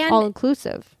 And all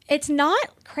inclusive. It's not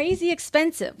crazy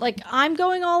expensive. I'm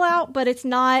going all out, but it's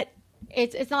not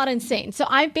insane. So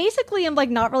I basically am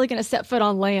not really going to set foot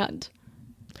on land.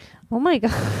 Oh my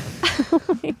God.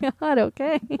 Oh my God.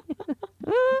 Okay.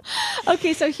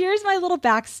 Okay. So here's my little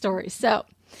backstory. So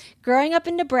growing up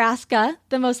in Nebraska,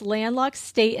 the most landlocked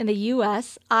state in the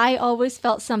U.S., I always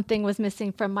felt something was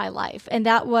missing from my life. And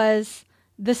that was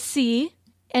the sea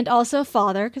and also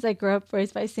father, because I grew up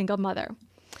raised by a single mother.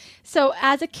 So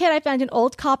as a kid, I found an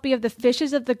old copy of The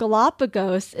Fishes of the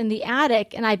Galapagos in the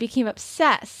attic, and I became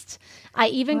obsessed. I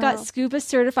even got scuba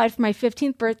certified for my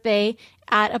 15th birthday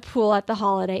at a pool at the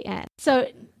Holiday Inn. So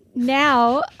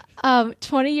now,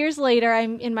 20 years later,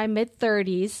 I'm in my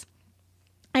mid-30s.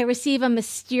 I receive a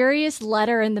mysterious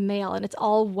letter in the mail, and it's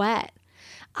all wet.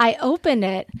 I open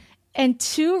it, and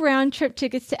 2 round-trip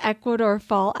tickets to Ecuador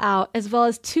fall out, as well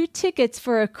as 2 tickets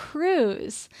for a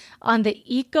cruise on the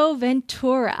Eco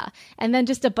Ventura, and then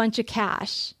just a bunch of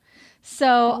cash.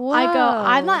 So I go,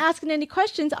 I'm not asking any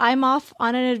questions. I'm off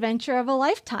on an adventure of a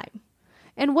lifetime.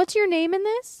 And what's your name in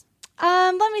this?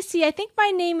 Let me see. I think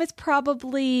my name is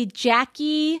probably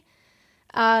Jackie.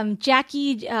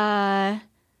 Jackie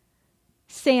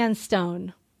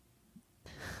Sandstone.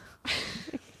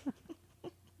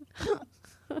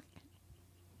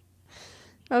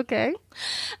 Okay.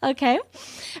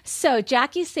 So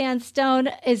Jackie Sandstone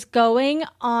is going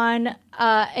on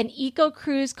an eco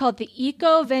cruise called the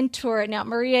Eco Ventura. Now,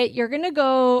 Maria, you're going to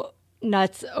go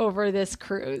nuts over this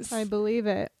cruise. I believe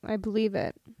it.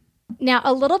 Now,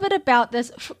 a little bit about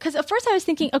this, because at first I was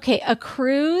thinking, okay, a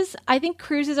cruise. I think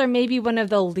cruises are maybe one of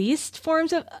the least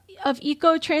forms of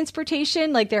eco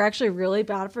transportation. They're actually really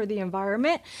bad for the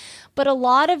environment. But a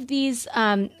lot of these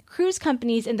cruise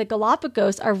companies in the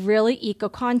Galapagos are really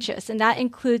eco-conscious, and that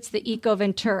includes the Eco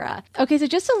Ventura. Okay, so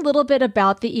just a little bit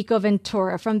about the Eco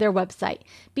Ventura from their website.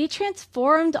 Be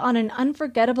transformed on an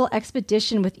unforgettable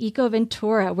expedition with Eco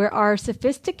Ventura, where our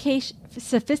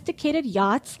sophisticated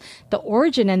yachts, the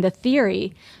origin and the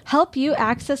theory, help you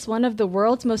access one of the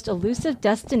world's most elusive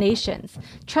destinations.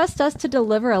 Trust us to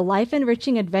deliver a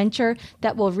life-enriching adventure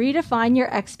that will redefine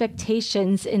your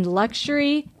expectations in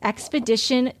luxury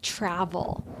expedition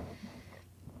travel.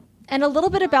 And a little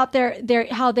bit about their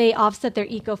how they offset their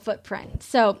eco footprint.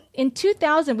 So in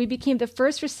 2000, we became the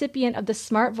first recipient of the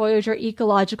Smart Voyager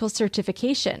Ecological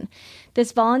Certification.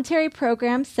 This voluntary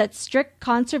program sets strict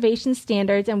conservation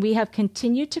standards, and we have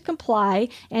continued to comply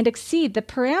and exceed the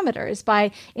parameters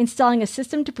by installing a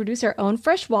system to produce our own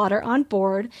fresh water on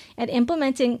board and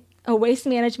implementing a waste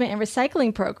management and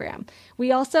recycling program.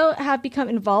 We also have become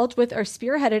involved with or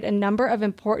spearheaded a number of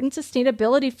important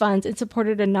sustainability funds and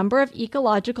supported a number of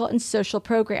ecological and social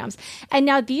programs. And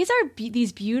now these are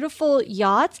these beautiful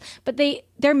yachts, but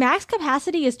their max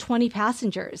capacity is 20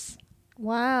 passengers.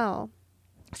 Wow.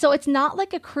 So it's not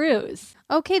like a cruise.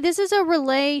 Okay, this is a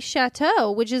Relais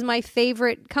Chateau, which is my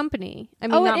favorite company. I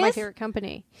mean, not my favorite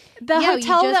company. The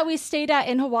hotel that we stayed at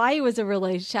in Hawaii was a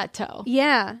Relais Chateau.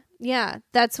 Yeah. Yeah,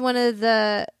 that's one of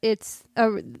the,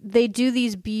 they do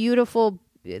these beautiful,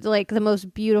 like the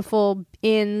most beautiful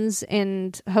inns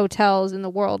and hotels in the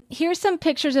world. Here's some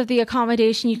pictures of the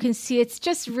accommodation. You can see it's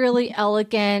just really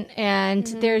elegant, and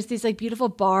there's these like beautiful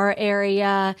bar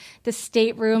area. The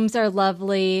staterooms are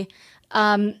lovely.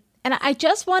 And I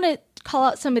just want to call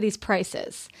out some of these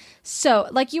prices. So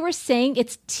like you were saying,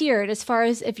 it's tiered as far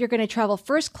as if you're going to travel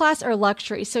first class or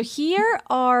luxury. So here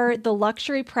are the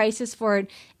luxury prices for an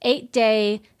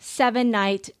 8-day,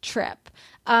 7-night trip.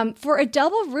 For a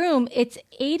double room, it's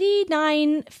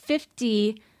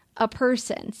 $89.50 a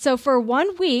person. So for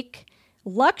 1 week,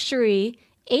 luxury,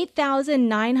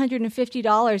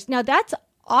 $8,950. Now that's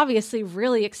obviously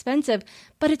really expensive,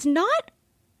 but it's not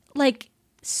like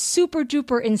super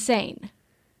duper insane.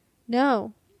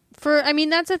 No.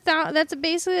 That's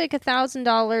basically like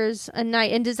 $1,000 a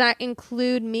night. And does that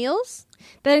include meals?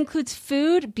 That includes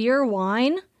food, beer,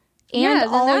 wine, and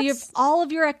all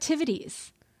of your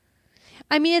activities.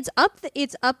 I mean, it's up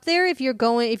there if you're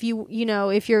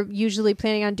usually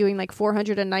planning on doing like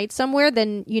 400 a night somewhere,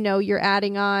 then you're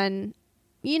adding on,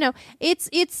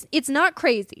 it's not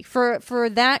crazy for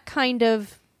that kind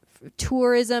of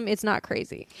tourism. It's not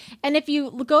crazy. And if you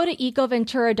go to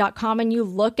ecoventura.com and you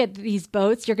look at these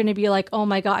boats, you're going to be like, oh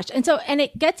my gosh. And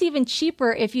it gets even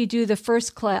cheaper if you do the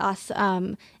first class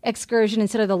excursion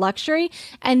instead of the luxury.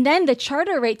 And then the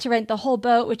charter rate to rent the whole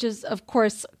boat, which is of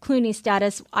course Clooney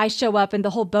status. I show up and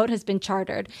the whole boat has been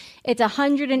chartered. It's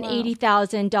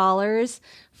 $180,000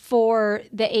 for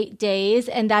the 8 days,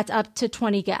 and that's up to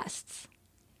 20 guests.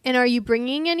 And are you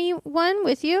bringing anyone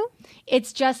with you?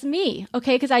 It's just me,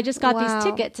 okay? Because I just got these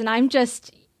tickets, and I'm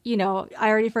just, I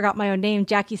already forgot my own name,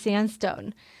 Jackie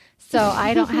Sandstone. So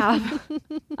I don't have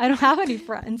any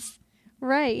friends.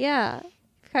 Right? Yeah.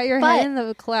 Got your head in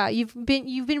the cloud. You've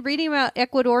been reading about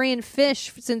Ecuadorian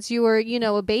fish since you were,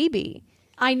 a baby.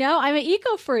 I know. I'm an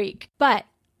eco freak, but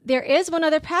there is one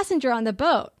other passenger on the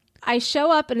boat. I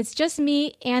show up, and it's just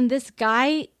me and this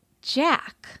guy,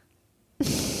 Jack.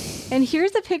 And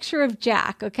here's a picture of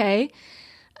Jack, okay?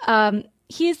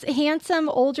 He's a handsome,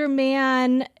 older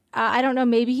man. I don't know,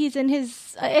 maybe he's in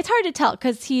his... it's hard to tell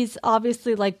because he's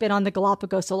obviously like been on the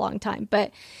Galapagos a long time.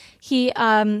 But he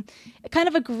kind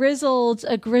of a grizzled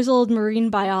marine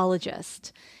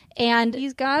biologist. And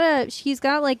he's got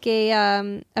like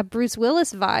a Bruce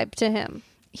Willis vibe to him.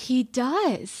 He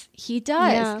does.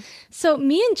 Yeah. So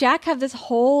me and Jack have this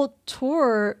whole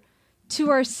tour to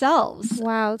ourselves.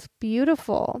 Wow, it's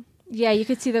beautiful. Yeah, you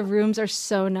could see the rooms are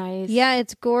so nice. Yeah,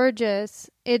 it's gorgeous.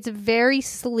 It's very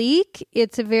sleek.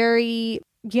 It's a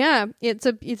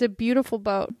beautiful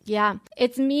boat. Yeah.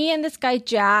 It's me and this guy,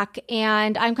 Jack,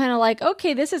 and I'm kind of like,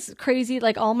 okay, this is crazy.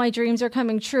 Like all my dreams are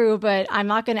coming true, but I'm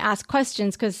not going to ask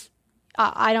questions because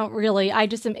I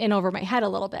just am in over my head a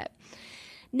little bit.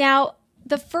 Now,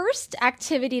 the first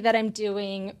activity that I'm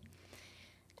doing,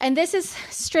 and this is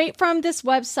straight from this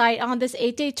website, on this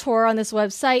 8-day tour on this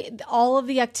website, all of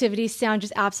the activities sound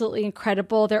just absolutely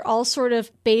incredible. They're all sort of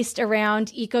based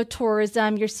around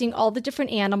ecotourism. You're seeing all the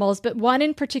different animals, but one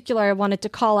in particular I wanted to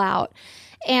call out.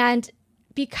 And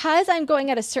because I'm going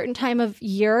at a certain time of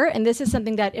year, and this is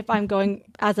something that if I'm going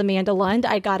as Amanda Lund,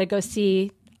 I got to go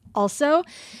see also.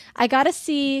 I got to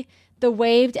see the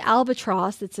waved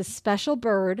albatross. It's a special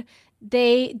bird.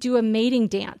 They do a mating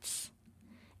dance.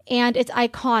 And it's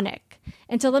iconic.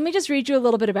 And so let me just read you a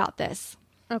little bit about this.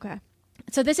 Okay.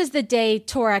 So this is the day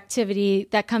tour activity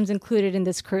that comes included in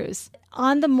this cruise.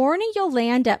 On the morning you'll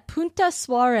land at Punta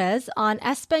Suarez on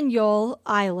Español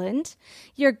Island,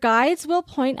 your guides will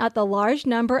point out the large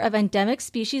number of endemic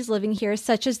species living here,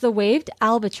 such as the waved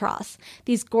albatross.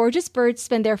 These gorgeous birds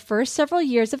spend their first several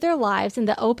years of their lives in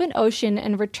the open ocean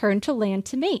and return to land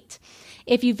to mate.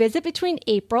 If you visit between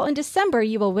April and December,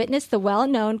 you will witness the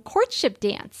well-known courtship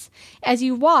dance. As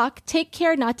you walk, take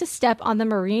care not to step on the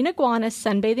marine iguanas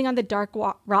sunbathing on the dark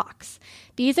rocks.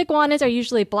 These iguanas are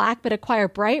usually black but acquire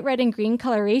bright red and green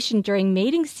coloration during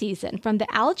mating season from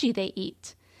the algae they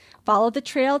eat. Follow the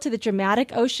trail to the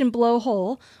dramatic ocean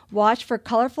blowhole. Watch for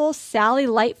colorful Sally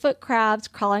Lightfoot crabs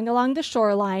crawling along the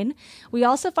shoreline. We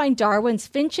also find Darwin's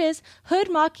finches,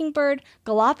 hood mockingbird,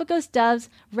 Galapagos doves,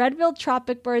 red-billed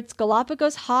tropic birds,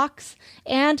 Galapagos hawks,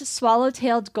 and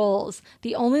swallow-tailed gulls,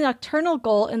 the only nocturnal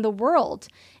gull in the world.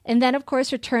 And then, of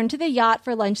course, return to the yacht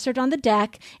for lunch served on the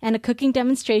deck and a cooking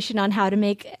demonstration on how to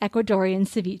make Ecuadorian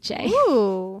ceviche.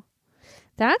 Ooh,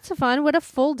 that's fun. What a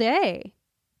full day.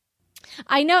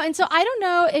 I know. And so I don't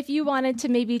know if you wanted to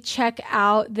maybe check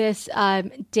out this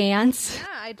dance. Yeah,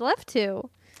 I'd love to.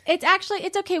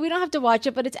 It's okay. We don't have to watch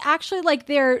it, but it's actually like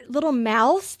their little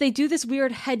mouths. They do this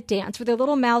weird head dance where their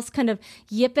little mouths kind of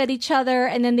yip at each other.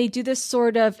 And then they do this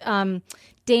sort of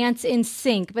dance in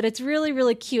sync. But it's really,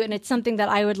 really cute. And it's something that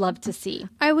I would love to see.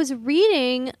 I was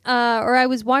reading or I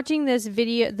was watching this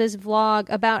vlog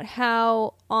about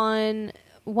how on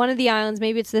one of the islands,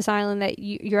 maybe it's this island that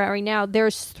you're at right now,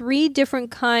 there's 3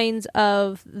 different kinds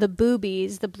of the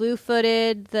boobies, the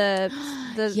blue-footed,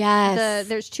 yes.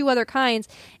 There's 2 other kinds,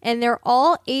 and they were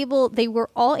all able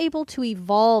to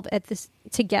evolve at this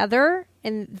together,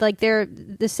 and like they're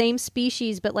the same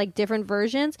species but like different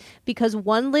versions, because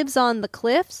one lives on the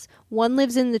cliffs, one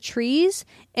lives in the trees,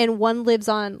 and one lives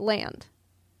on land.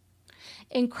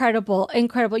 Incredible.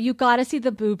 You got to see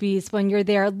the boobies when you're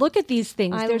there. Look at these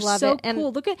things. They're love so it. And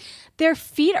cool. Look at their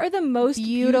feet are the most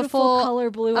beautiful color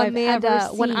blue Amanda, I've ever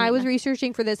seen. when I was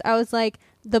researching for this, I was like,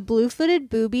 the blue-footed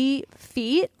booby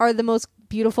feet are the most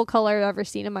beautiful color I've ever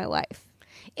seen in my life.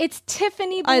 It's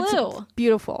Tiffany blue. It's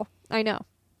beautiful. I know.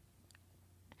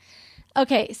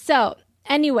 Okay, so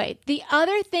anyway, the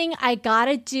other thing I got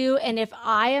to do, and if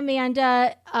I,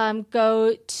 Amanda,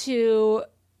 go to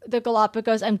the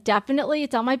Galapagos,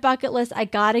 it's on my bucket list. I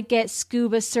gotta get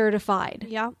scuba certified.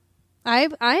 Yeah.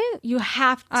 You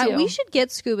have to. We should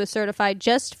get scuba certified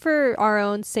just for our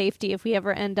own safety if we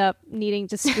ever end up needing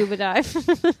to scuba dive.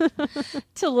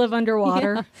 To live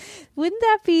underwater. Yeah. Wouldn't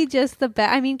that be just the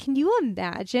best? I mean, can you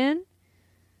imagine?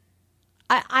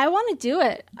 I want to do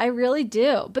it. I really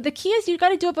do. But the key is you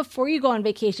got to do it before you go on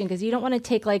vacation, because you don't want to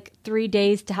take like 3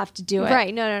 days to have to do it.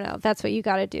 Right. No. That's what you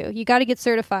got to do. You got to get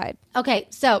certified. Okay.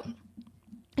 So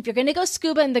if you're going to go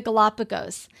scuba in the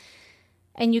Galapagos,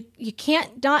 and you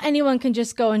can't, not anyone can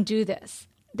just go and do this.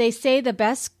 They say the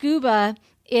best scuba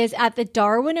is at the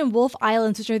Darwin and Wolf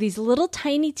Islands, which are these little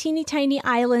teeny tiny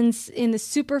islands in the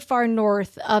super far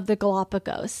north of the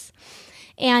Galapagos.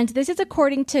 And this is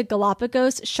according to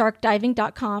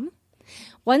GalapagosSharkDiving.com.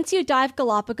 Once you dive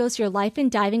Galapagos, your life in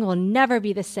diving will never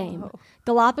be the same. Whoa.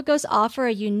 Galapagos offer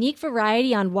a unique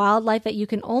variety on wildlife that you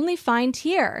can only find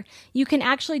here. You can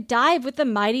actually dive with the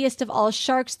mightiest of all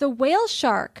sharks, the whale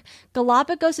shark.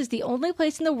 Galapagos is the only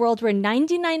place in the world where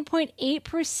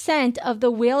 99.8% of the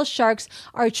whale sharks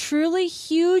are truly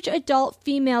huge adult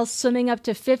females swimming up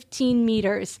to 15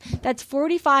 meters. That's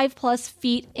 45 plus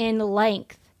feet in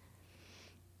length.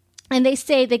 And they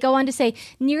go on to say,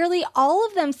 nearly all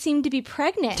of them seem to be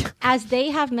pregnant as they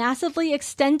have massively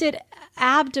extended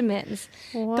abdomens.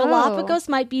 Whoa. Galapagos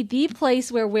might be the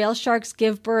place where whale sharks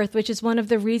give birth, which is one of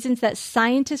the reasons that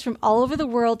scientists from all over the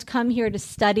world come here to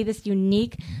study this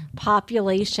unique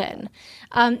population.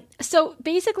 So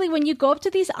basically, when you go up to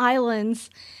these islands,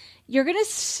 you're going to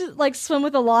swim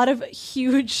with a lot of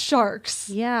huge sharks.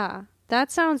 Yeah,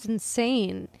 that sounds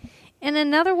insane. And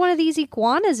another one of these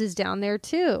iguanas is down there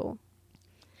too.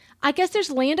 I guess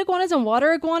there's land iguanas and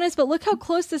water iguanas, but look how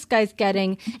close this guy's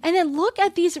getting. And then look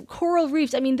at these coral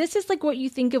reefs. I mean, this is like what you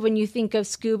think of when you think of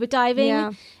scuba diving.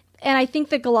 Yeah. And I think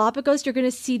the Galapagos, you're going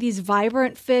to see these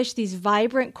vibrant fish, these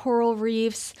vibrant coral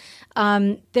reefs.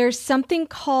 There's something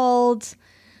called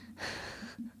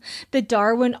the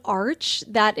Darwin Arch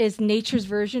that is nature's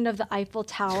version of the Eiffel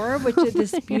Tower, which is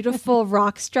this beautiful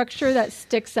rock structure that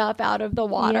sticks up out of the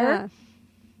water. Yeah.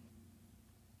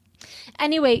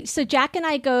 Anyway, so Jack and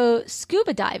I go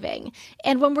scuba diving.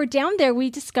 And when we're down there, we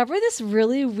discover this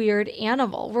really weird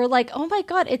animal. We're like, oh my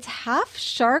God, it's half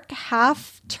shark,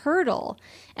 half turtle.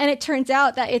 And it turns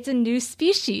out that it's a new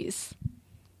species.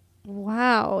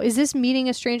 Wow. Is this meeting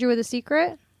a stranger with a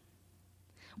secret?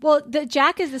 Well,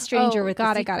 Jack is the stranger with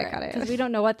got the it, got it, secret, got it. because we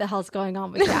don't know what the hell's going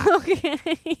on with Jack. Okay.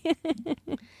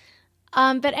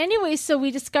 But anyway, so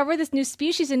we discover this new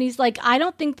species, and he's like, I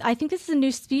think this is a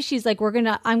new species. Like,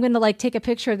 I'm gonna like take a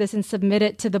picture of this and submit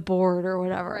it to the board or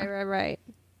whatever. Right.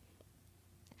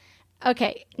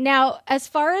 Okay, now as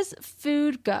far as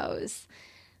food goes,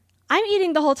 I'm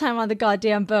eating the whole time on the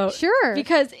goddamn boat. Sure.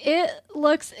 Because it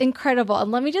looks incredible.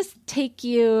 And let me just take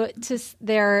you to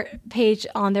their page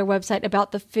on their website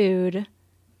about the food.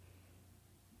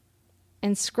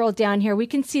 And scroll down here. We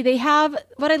can see they have,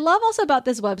 what I love also about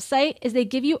this website is they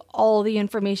give you all the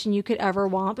information you could ever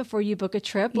want before you book a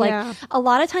trip. Like a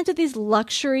lot of times with these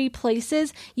luxury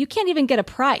places, you can't even get a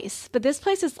price. But this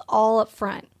place is all up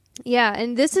front. Yeah,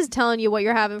 and this is telling you what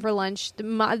you're having for lunch.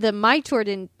 My tour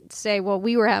didn't say what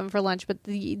we were having for lunch, but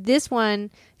this one,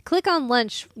 click on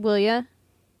lunch, will ya?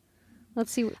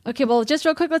 Let's see. Okay, well, just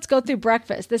real quick, let's go through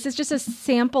breakfast. This is just a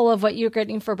sample of what you're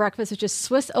getting for breakfast, which is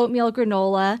Swiss oatmeal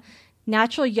granola,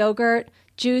 natural yogurt,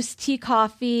 juice, tea,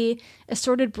 coffee,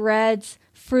 assorted breads,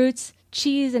 fruits,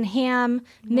 cheese and ham,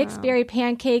 mixed berry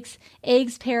pancakes,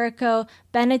 eggs Perico,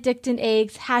 Benedictine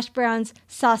eggs, hash browns,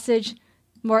 sausage,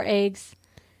 more eggs.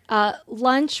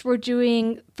 Lunch, we're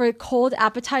doing for cold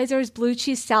appetizers, blue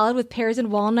cheese salad with pears and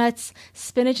walnuts,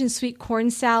 spinach and sweet corn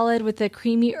salad with a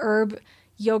creamy herb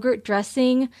yogurt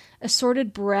dressing,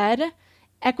 assorted bread,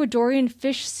 Ecuadorian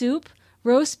fish soup,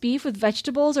 roast beef with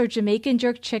vegetables or Jamaican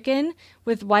jerk chicken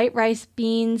with white rice,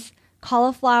 beans,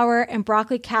 cauliflower, and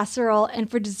broccoli casserole, and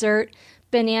for dessert,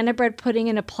 banana bread pudding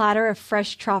and a platter of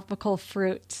fresh tropical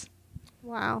fruits.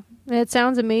 Wow. It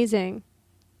sounds amazing.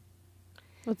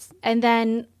 What's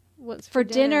for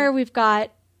dinner, we've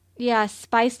got,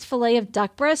 spiced filet of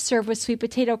duck breast served with sweet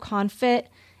potato confit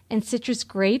and citrus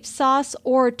grape sauce,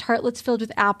 or tartlets filled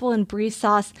with apple and brie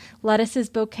sauce, lettuces,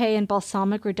 bouquet, and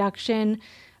balsamic reduction,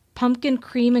 pumpkin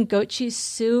cream and goat cheese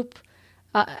soup.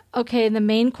 And the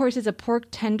main course is a pork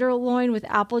tenderloin with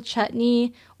apple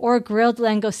chutney, or a grilled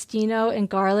langostino and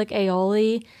garlic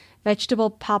aioli, vegetable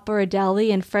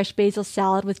pappardelle and fresh basil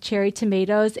salad with cherry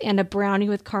tomatoes, and a brownie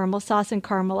with caramel sauce and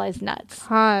caramelized nuts.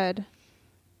 God.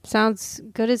 Sounds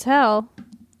good as hell.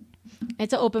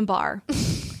 It's an open bar.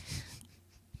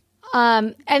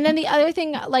 And then the other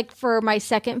thing, like for my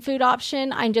second food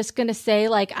option, I'm just going to say,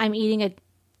 like, I'm eating a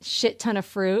shit ton of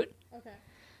fruit.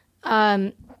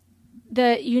 Okay.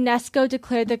 The UNESCO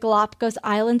declared the Galapagos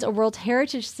Islands a World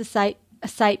Heritage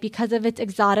site because of its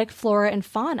exotic flora and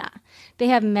fauna. They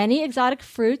have many exotic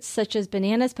fruits such as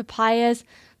bananas, papayas,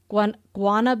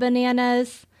 guana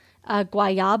bananas,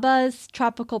 guayabas,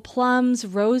 tropical plums,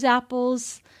 rose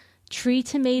apples, tree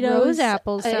tomatoes. Rose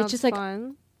apples sounds just like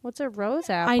fun. What's a rose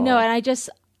apple? I know, and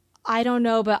I don't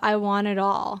know, but I want it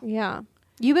all. Yeah.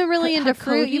 You've been really into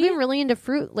fruit. You've been really into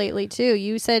fruit lately too.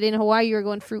 You said in Hawaii you were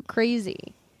going fruit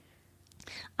crazy.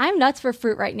 I'm nuts for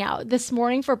fruit right now. This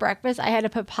morning for breakfast, I had a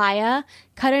papaya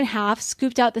cut in half,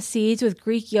 scooped out the seeds with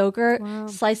Greek yogurt,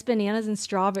 sliced bananas, and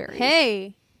strawberries.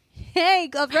 Hey,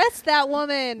 arrest that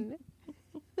woman.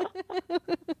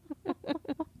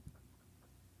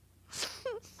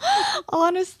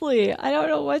 Honestly, I don't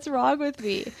know what's wrong with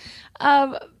me.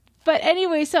 But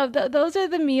anyway, so those are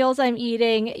the meals I'm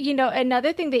eating. You know,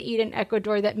 another thing they eat in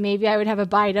Ecuador that maybe I would have a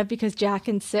bite of because Jack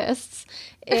insists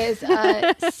is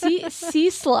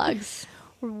sea slugs.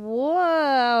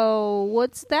 Whoa,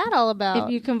 what's that all about?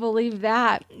 If you can believe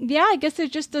that. Yeah, I guess they're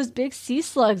just those big sea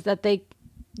slugs that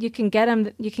you can get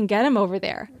them over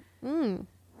there.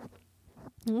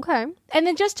 Okay. And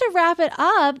then just to wrap it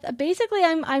up, basically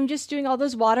I'm just doing all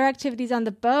those water activities on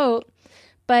the boat,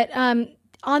 but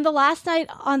on the last night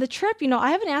on the trip, you know,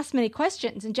 I haven't asked many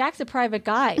questions, and Jack's a private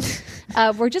guide.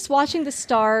 We're just watching the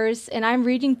stars, and I'm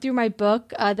reading through my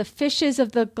book, The Fishes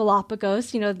of the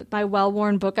Galapagos, you know, my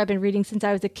well-worn book I've been reading since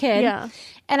I was a kid. Yeah.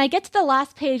 And I get to the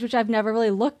last page, which I've never really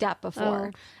looked at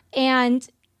before. And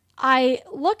I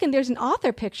look, and there's an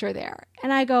author picture there.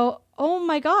 And I go, oh,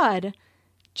 my God,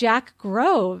 Jack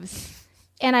Groves.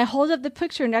 And I hold up the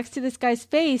picture next to this guy's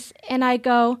face, and I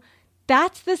go,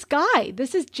 that's this guy.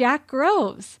 This is Jack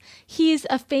Groves. He's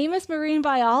a famous marine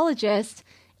biologist,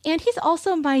 and he's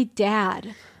also my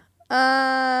dad.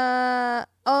 Okay.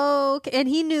 And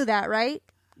he knew that, right?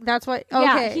 That's what. Okay.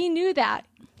 Yeah, he knew that.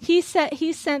 He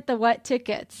sent the wet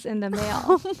tickets in the mail.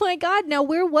 Oh my God! Now,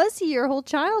 where was he your whole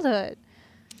childhood?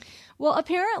 Well,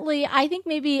 apparently, I think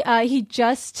maybe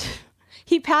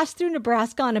he passed through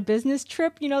Nebraska on a business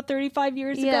trip, 35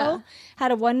 years ago.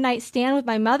 Had a one-night stand with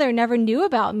my mother, never knew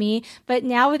about me, but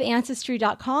now with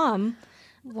Ancestry.com.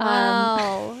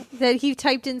 Wow. That he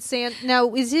typed in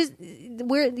Now, is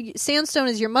Sandstone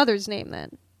is your mother's name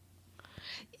then?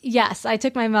 Yes, I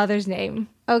took my mother's name.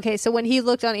 Okay, so when he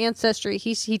looked on Ancestry,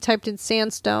 he typed in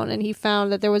Sandstone, and he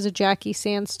found that there was a Jackie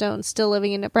Sandstone still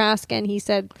living in Nebraska, and he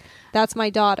said, "That's my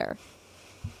daughter."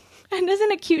 And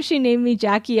isn't it cute she named me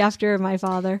Jackie after my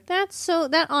father?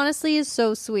 That honestly is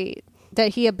so sweet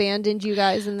that he abandoned you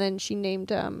guys, and then she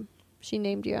named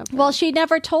you after Well, him. she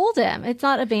never told him. It's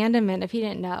not abandonment if he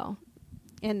didn't know.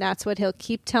 And that's what he'll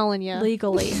keep telling you.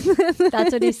 Legally.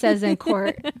 That's what he says in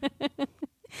court.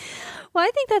 Well,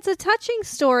 I think that's a touching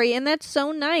story, and that's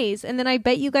so nice. And then I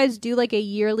bet you guys do like a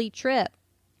yearly trip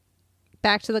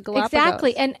back to the Galapagos.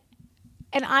 Exactly. And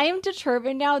I am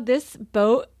determined now, this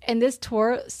boat and this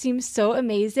tour seems so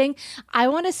amazing. I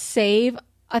want to save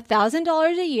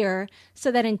 $1,000 a year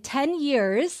so that in 10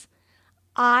 years,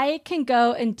 I can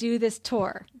go and do this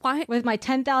tour. Why? With my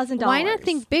 $10,000. Why not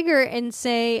think bigger and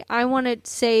say, I want to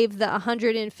save the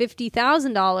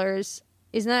 $150,000?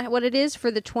 Isn't that what it is for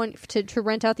the to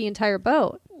rent out the entire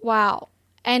boat? Wow.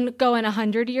 And go in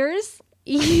 100 years?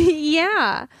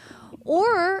 Yeah.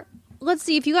 Or let's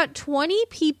see, if you got 20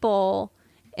 people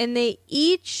and they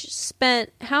each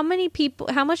spent, how much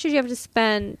did you have to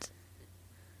spend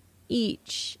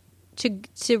each to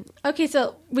Okay,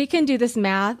 so we can do this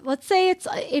math. Let's say it's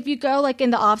if you go like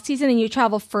in the off season and you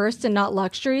travel first and not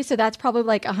luxury, so that's probably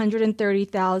like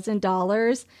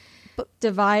 $130,000.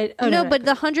 Divide. Oh, no, but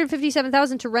the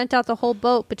 $157,000 to rent out the whole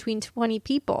boat between 20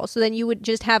 people. So then you would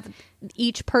just have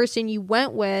each person you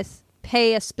went with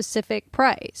pay a specific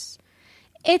price.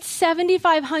 It's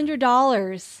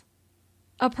 $7,500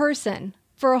 a person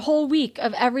for a whole week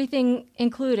of everything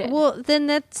included. Well, then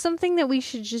that's something that we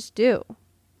should just do.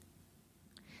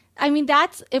 I mean,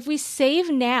 that's if we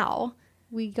save now,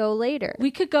 we go later.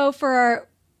 We could go for our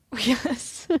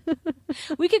yes.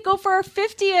 We could go for our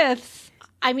 50th.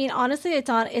 I mean, honestly, it's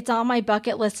on my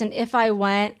bucket list, and if I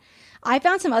went, I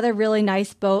found some other really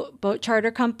nice boat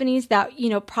charter companies that, you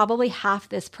know, probably half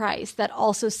this price that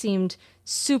also seemed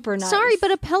super nice. Sorry, but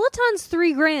a Peloton's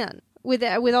 $3,000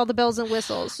 with all the bells and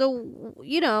whistles. So,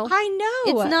 you know, I know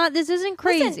it's not. This isn't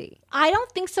crazy. Listen, I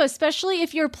don't think so, especially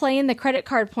if you're playing the credit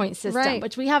card point system, right,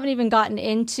 which we haven't even gotten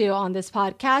into on this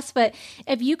podcast. But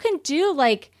if you can do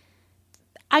like,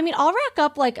 I mean, I'll rack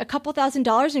up like a couple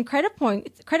 $1,000s in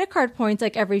credit card points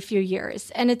like every few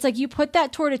years. And it's like you put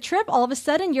that toward a trip, all of a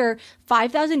sudden you're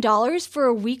 $5,000 for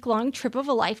a week-long trip of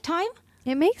a lifetime.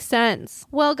 It makes sense.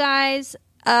 Well, guys,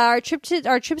 our trips to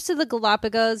the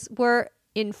Galapagos were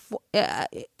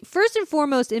first and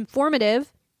foremost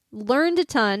informative, learned a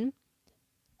ton.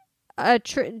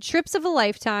 Trips of a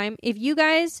lifetime. If you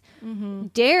guys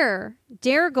dare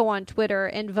go on Twitter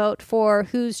and vote for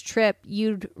whose trip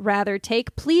you'd rather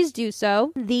take, please do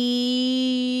so.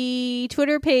 The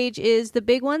Twitter page is The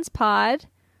Big Ones Pod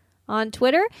on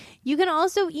Twitter. You can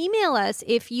also email us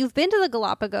if you've been to the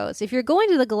Galapagos, if you're going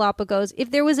to the Galapagos, if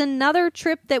there was another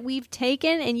trip that we've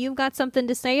taken and you've got something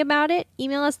to say about it,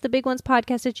 email us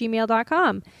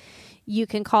thebigOnesPodcast@gmail.com. You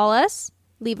can call us,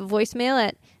 leave a voicemail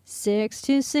at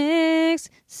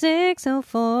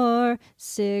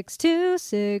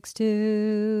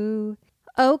 626-604-6262.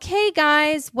 Okay,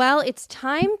 guys. Well, it's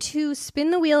time to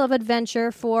spin the wheel of adventure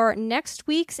for next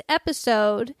week's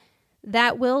episode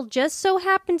that will just so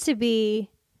happen to be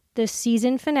the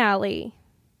season finale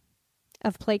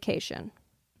of Playcation.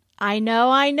 I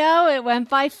know. It went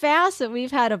by fast, but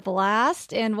we've had a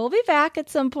blast, and we'll be back at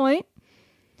some point.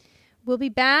 We'll be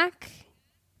back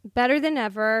better than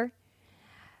ever.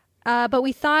 But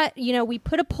we thought, you know, we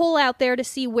put a poll out there to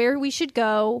see where we should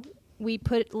go. We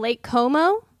put Lake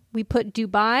Como, we put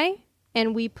Dubai,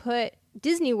 and we put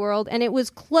Disney World, and it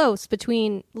was close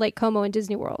between Lake Como and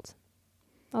Disney World.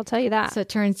 I'll tell you that. So it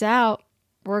turns out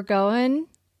we're going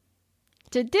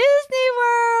to Disney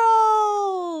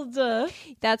World.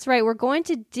 That's right. We're going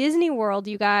to Disney World,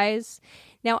 you guys.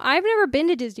 Now, I've never been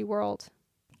to Disney World.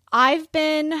 I've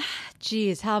been,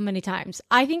 how many times?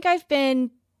 I think I've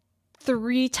been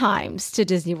 3 times to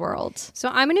Disney World. So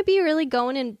I'm going to be really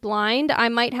going in blind. I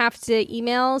might have to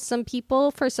email some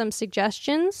people for some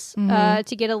suggestions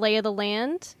to get a lay of the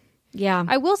land. Yeah.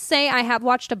 I will say I have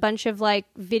watched a bunch of like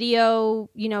video,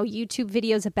 YouTube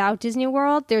videos about Disney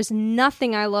World. There's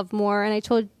nothing I love more, and I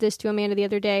told this to Amanda the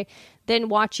other day, than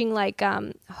watching like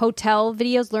hotel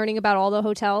videos, learning about all the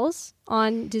hotels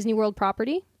on Disney World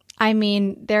property. I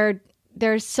mean,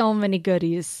 there's so many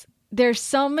goodies. There's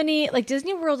so many, like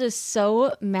Disney World is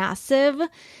so massive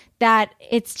that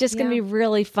it's just going to be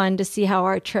really fun to see how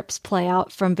our trips play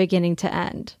out from beginning to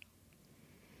end.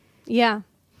 Yeah.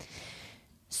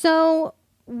 So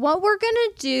what we're going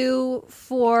to do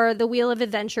for the Wheel of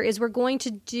Adventure is we're going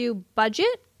to do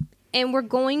budget and we're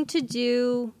going to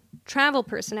do travel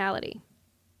personality.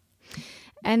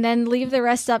 and then leave the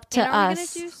rest up to And are we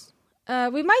us. gonna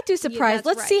We might do surprise. that's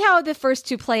Let's right. see how the first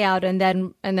two play out, and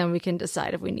then we can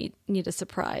decide if we need a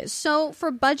surprise. So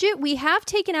for budget, we have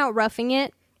taken out Roughing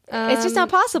It. It's just not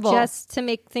possible. Just to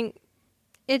make things.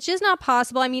 It's just not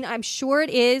possible. I mean, I'm sure it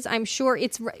is. I'm sure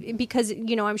it's because,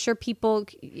 I'm sure people,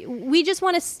 we just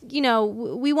want to,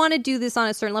 we want to do this on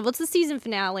a certain level. It's the season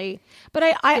finale. But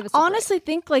I Give us a honestly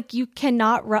think like you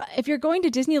cannot, if you're going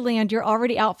to Disneyland, you're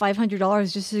already out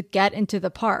 $500 just to get into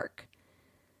the park.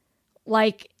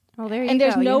 Like, Oh, there you and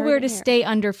there's go. You nowhere heard to it here. stay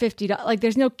under $50. Like,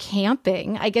 there's no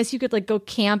camping. I guess you could like go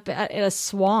camp at a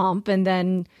swamp and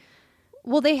then.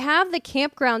 Well, they have the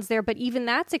campgrounds there, but even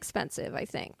that's expensive, I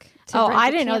think. to Oh, rent I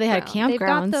a didn't know they had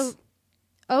campground. They've got campgrounds.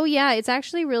 Oh yeah, it's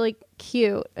actually really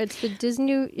cute. It's the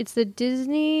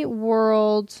Disney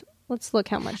World. Let's look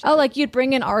how much. Oh, like you'd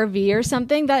bring an RV or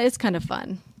something. That is kind of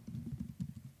fun.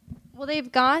 Well,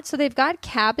 they've got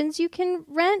cabins you can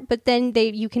rent, but then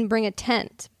you can bring a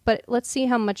tent. But let's see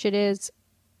how much it is.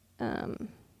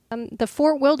 The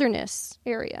Fort Wilderness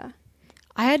area.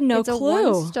 I had no It's a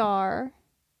clue. 1-star.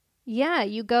 Yeah,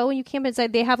 you go and you camp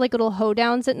inside. They have like little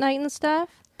hoedowns at night and stuff.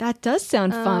 That does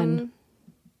sound fun.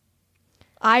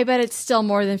 I bet it's still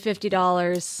more than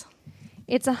 $50.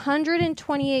 It's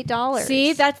 $128.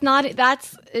 See, that's not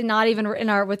even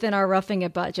within our Roughing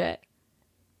It budget.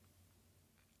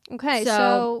 Okay,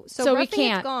 So so we Roughing It's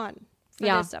can't. gone for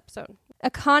Yeah. this episode.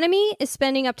 Economy is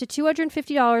spending up to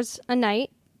 $250 a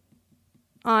night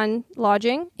on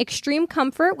lodging. Extreme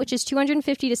Comfort, which is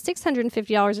 $250 to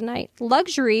 $650 a night.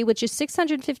 Luxury, which is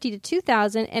 $650 to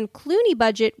 $2,000, and Clooney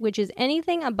budget, which is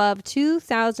anything above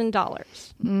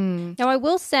 $2,000. Now, I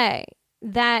will say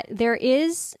that there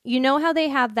is, how they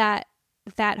have that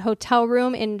hotel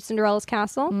room in Cinderella's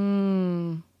castle.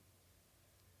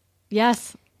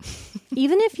 Yes.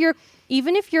 Even if you're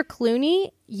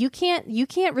Clooney, you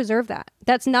can't reserve that.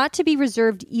 That's not to be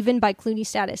reserved even by Clooney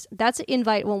status. That's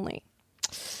invite only.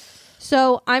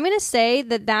 So I'm going to say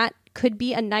that could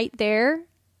be a night there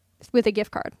with a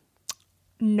gift card.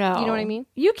 No. You know what I mean?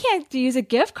 You can't use a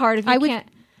gift card if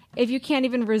you can't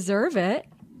even reserve it.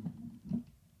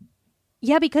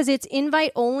 Yeah, because it's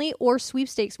invite only or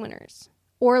sweepstakes winners.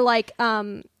 Or like,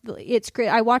 it's great.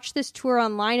 I watched this tour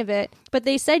online of it, but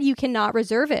they said you cannot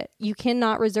reserve it. You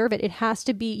cannot reserve it. You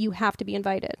have to be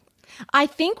invited. I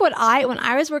think when I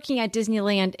was working at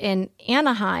Disneyland in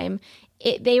Anaheim,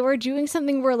 they were doing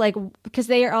something where like, because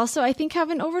they are also, I think,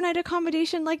 have an overnight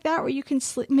accommodation like that where you can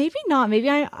sleep. Maybe not. Maybe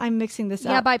I'm mixing this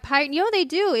up. Yeah, by Pirate. They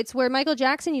do. It's where Michael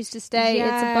Jackson used to stay.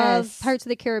 Yes. It's above Pirates of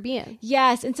the Caribbean.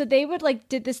 Yes. And so they would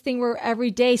did this thing where every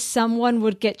day someone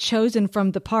would get chosen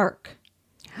from the park.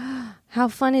 How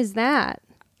fun is that?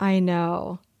 I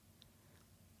know.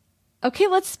 Okay,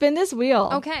 let's spin this wheel.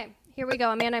 Okay, here we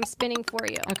go. Amanda, I'm spinning for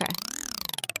you. Okay.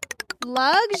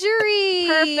 Luxury.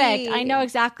 Perfect. I know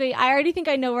exactly. I already think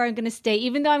I know where I'm going to stay,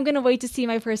 even though I'm going to wait to see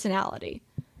my personality.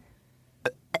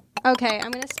 Okay,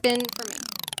 I'm going to spin for me.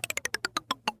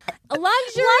 Luxury.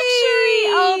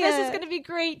 Oh, this is going to be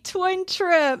great. Twin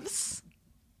trips.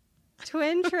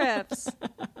 Twin trips.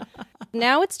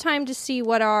 Now it's time to see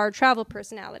what our travel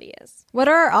personality is. What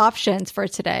are our options for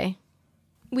today?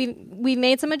 We've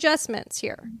made some adjustments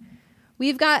here.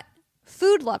 We've got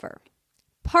food lover,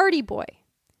 party boy,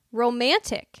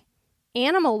 romantic,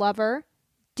 animal lover,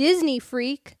 Disney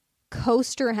freak,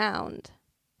 coaster hound.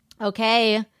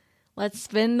 Okay, let's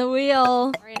spin the wheel.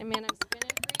 All right, Amanda, I'm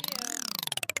spinning for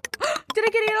you. Did I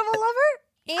get animal lover?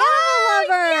 Animal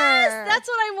lover. Yes, that's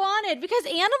what I wanted. Because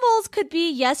animals could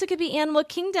be, yes, it could be Animal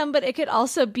Kingdom, but it could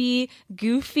also be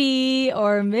Goofy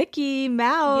or Mickey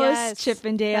Mouse, Yes,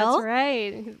 Chippendale. That's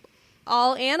right.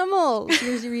 All animals.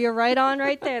 You're right on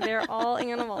right there. They're all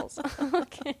animals.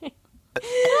 Okay.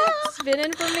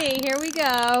 Spinning for me. Here we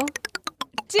go.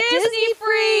 Disney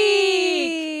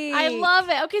freak. I love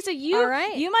it. Okay, so All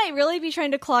right. you might really be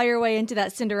trying to claw your way into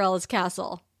that Cinderella's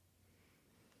castle.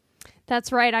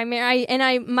 That's right. I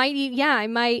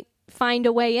might find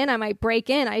a way in. I might break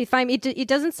in. It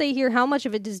doesn't say here how much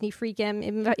of a Disney freak I am,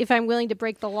 if I'm willing to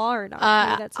break the law or not.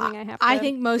 Maybe that's something I have to I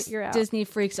think most figure out. Disney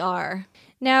freaks are.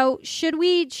 Now, should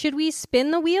we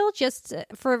spin the wheel just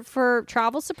for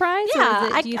travel surprise?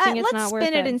 Yeah, or do you think it's let's not worth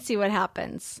spin it it? and see what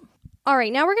happens. All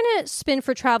right, now we're going to spin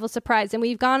for travel surprise, and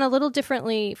we've gone a little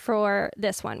differently for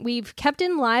this one. We've kept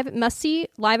in must-see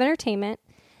live entertainment.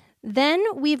 Then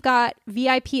we've got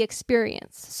VIP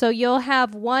experience. So you'll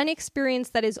have one experience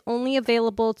that is only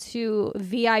available to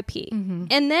VIP.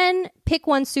 And then pick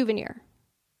one souvenir.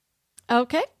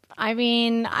 Okay. I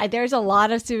mean, there's a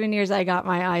lot of souvenirs I got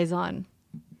my eyes on.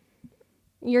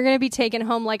 You're going to be taking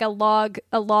home like a log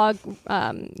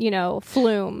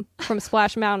flume from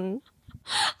Splash Mountain.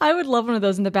 I would love one of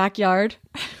those in the backyard.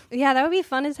 Yeah, that would be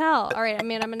fun as hell. All right,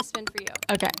 Amanda, I'm going to spin for you.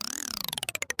 Okay.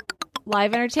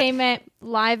 Live entertainment.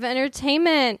 Live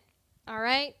entertainment. All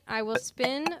right, I will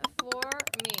spin for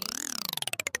me.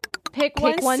 Pick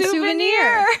Pick one souvenir.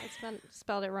 I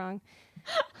spelled it wrong.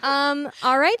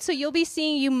 All right, so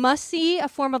you must see a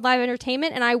form of live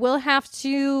entertainment, and I will have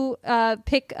to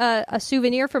pick a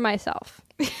souvenir for myself.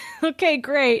 Okay,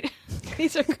 great.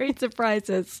 These are great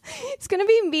surprises. It's gonna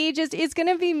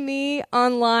be me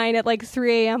online at like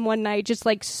 3 a.m. one night, just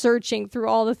like searching through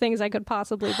all the things I could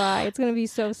possibly buy. It's gonna be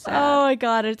so sad. Oh my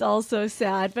God, it's all so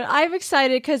sad. But I'm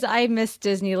excited because I miss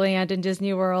Disneyland and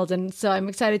Disney World, and so I'm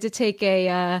excited to take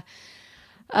a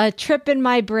trip in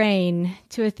my brain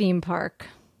to a theme park.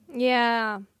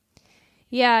 Yeah.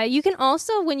 You can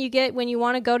also, when you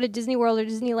want to go to Disney World or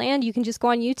Disneyland, you can just go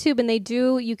on YouTube and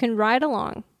you can ride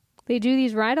along. They do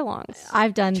these ride-alongs.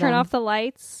 I've done Turn them. off the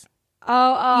lights.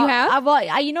 Oh, you have?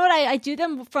 You know what? I do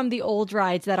them from the old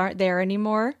rides that aren't there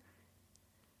anymore.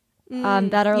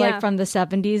 That are like from the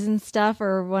 70s and stuff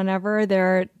or whenever.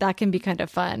 That can be kind of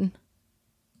fun.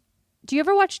 Do you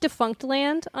ever watch Defunct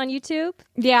Land on YouTube?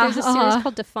 Yeah. There's a series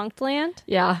called Defunct Land.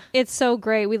 Yeah. It's so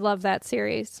great. We love that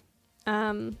series.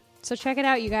 So check it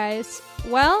out, you guys.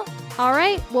 Well, all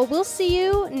right. Well, we'll see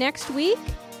you next week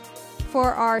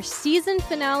for our season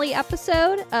finale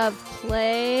episode of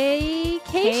Playcation.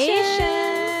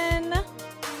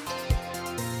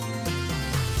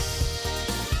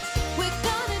 We're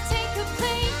gonna take a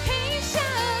playcation.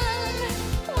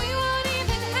 We won't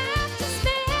even have to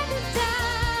spend a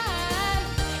dime.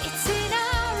 It's in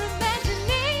our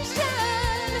imagination,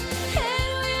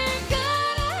 and we're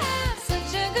gonna have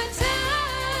such a good time.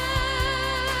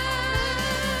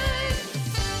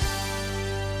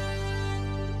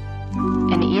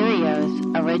 An Erios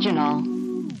original.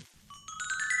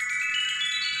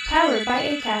 Powered by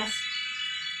ACAST.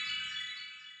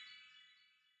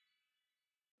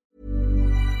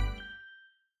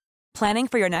 Planning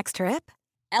for your next trip?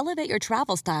 Elevate your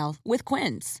travel style with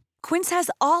Quince. Quince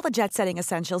has all the jet-setting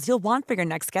essentials you'll want for your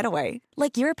next getaway,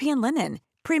 like European linen,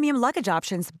 premium luggage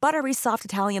options, buttery soft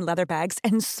Italian leather bags,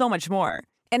 and so much more.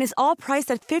 And is all priced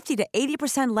at 50 to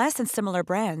 80% less than similar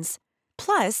brands.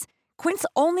 Plus, Quince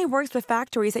only works with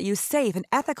factories that use safe and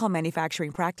ethical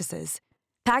manufacturing practices.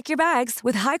 Pack your bags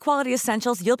with high-quality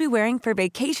essentials you'll be wearing for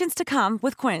vacations to come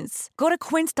with Quince. Go to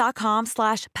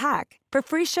quince.com/pack for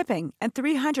free shipping and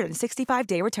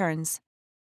 365-day returns.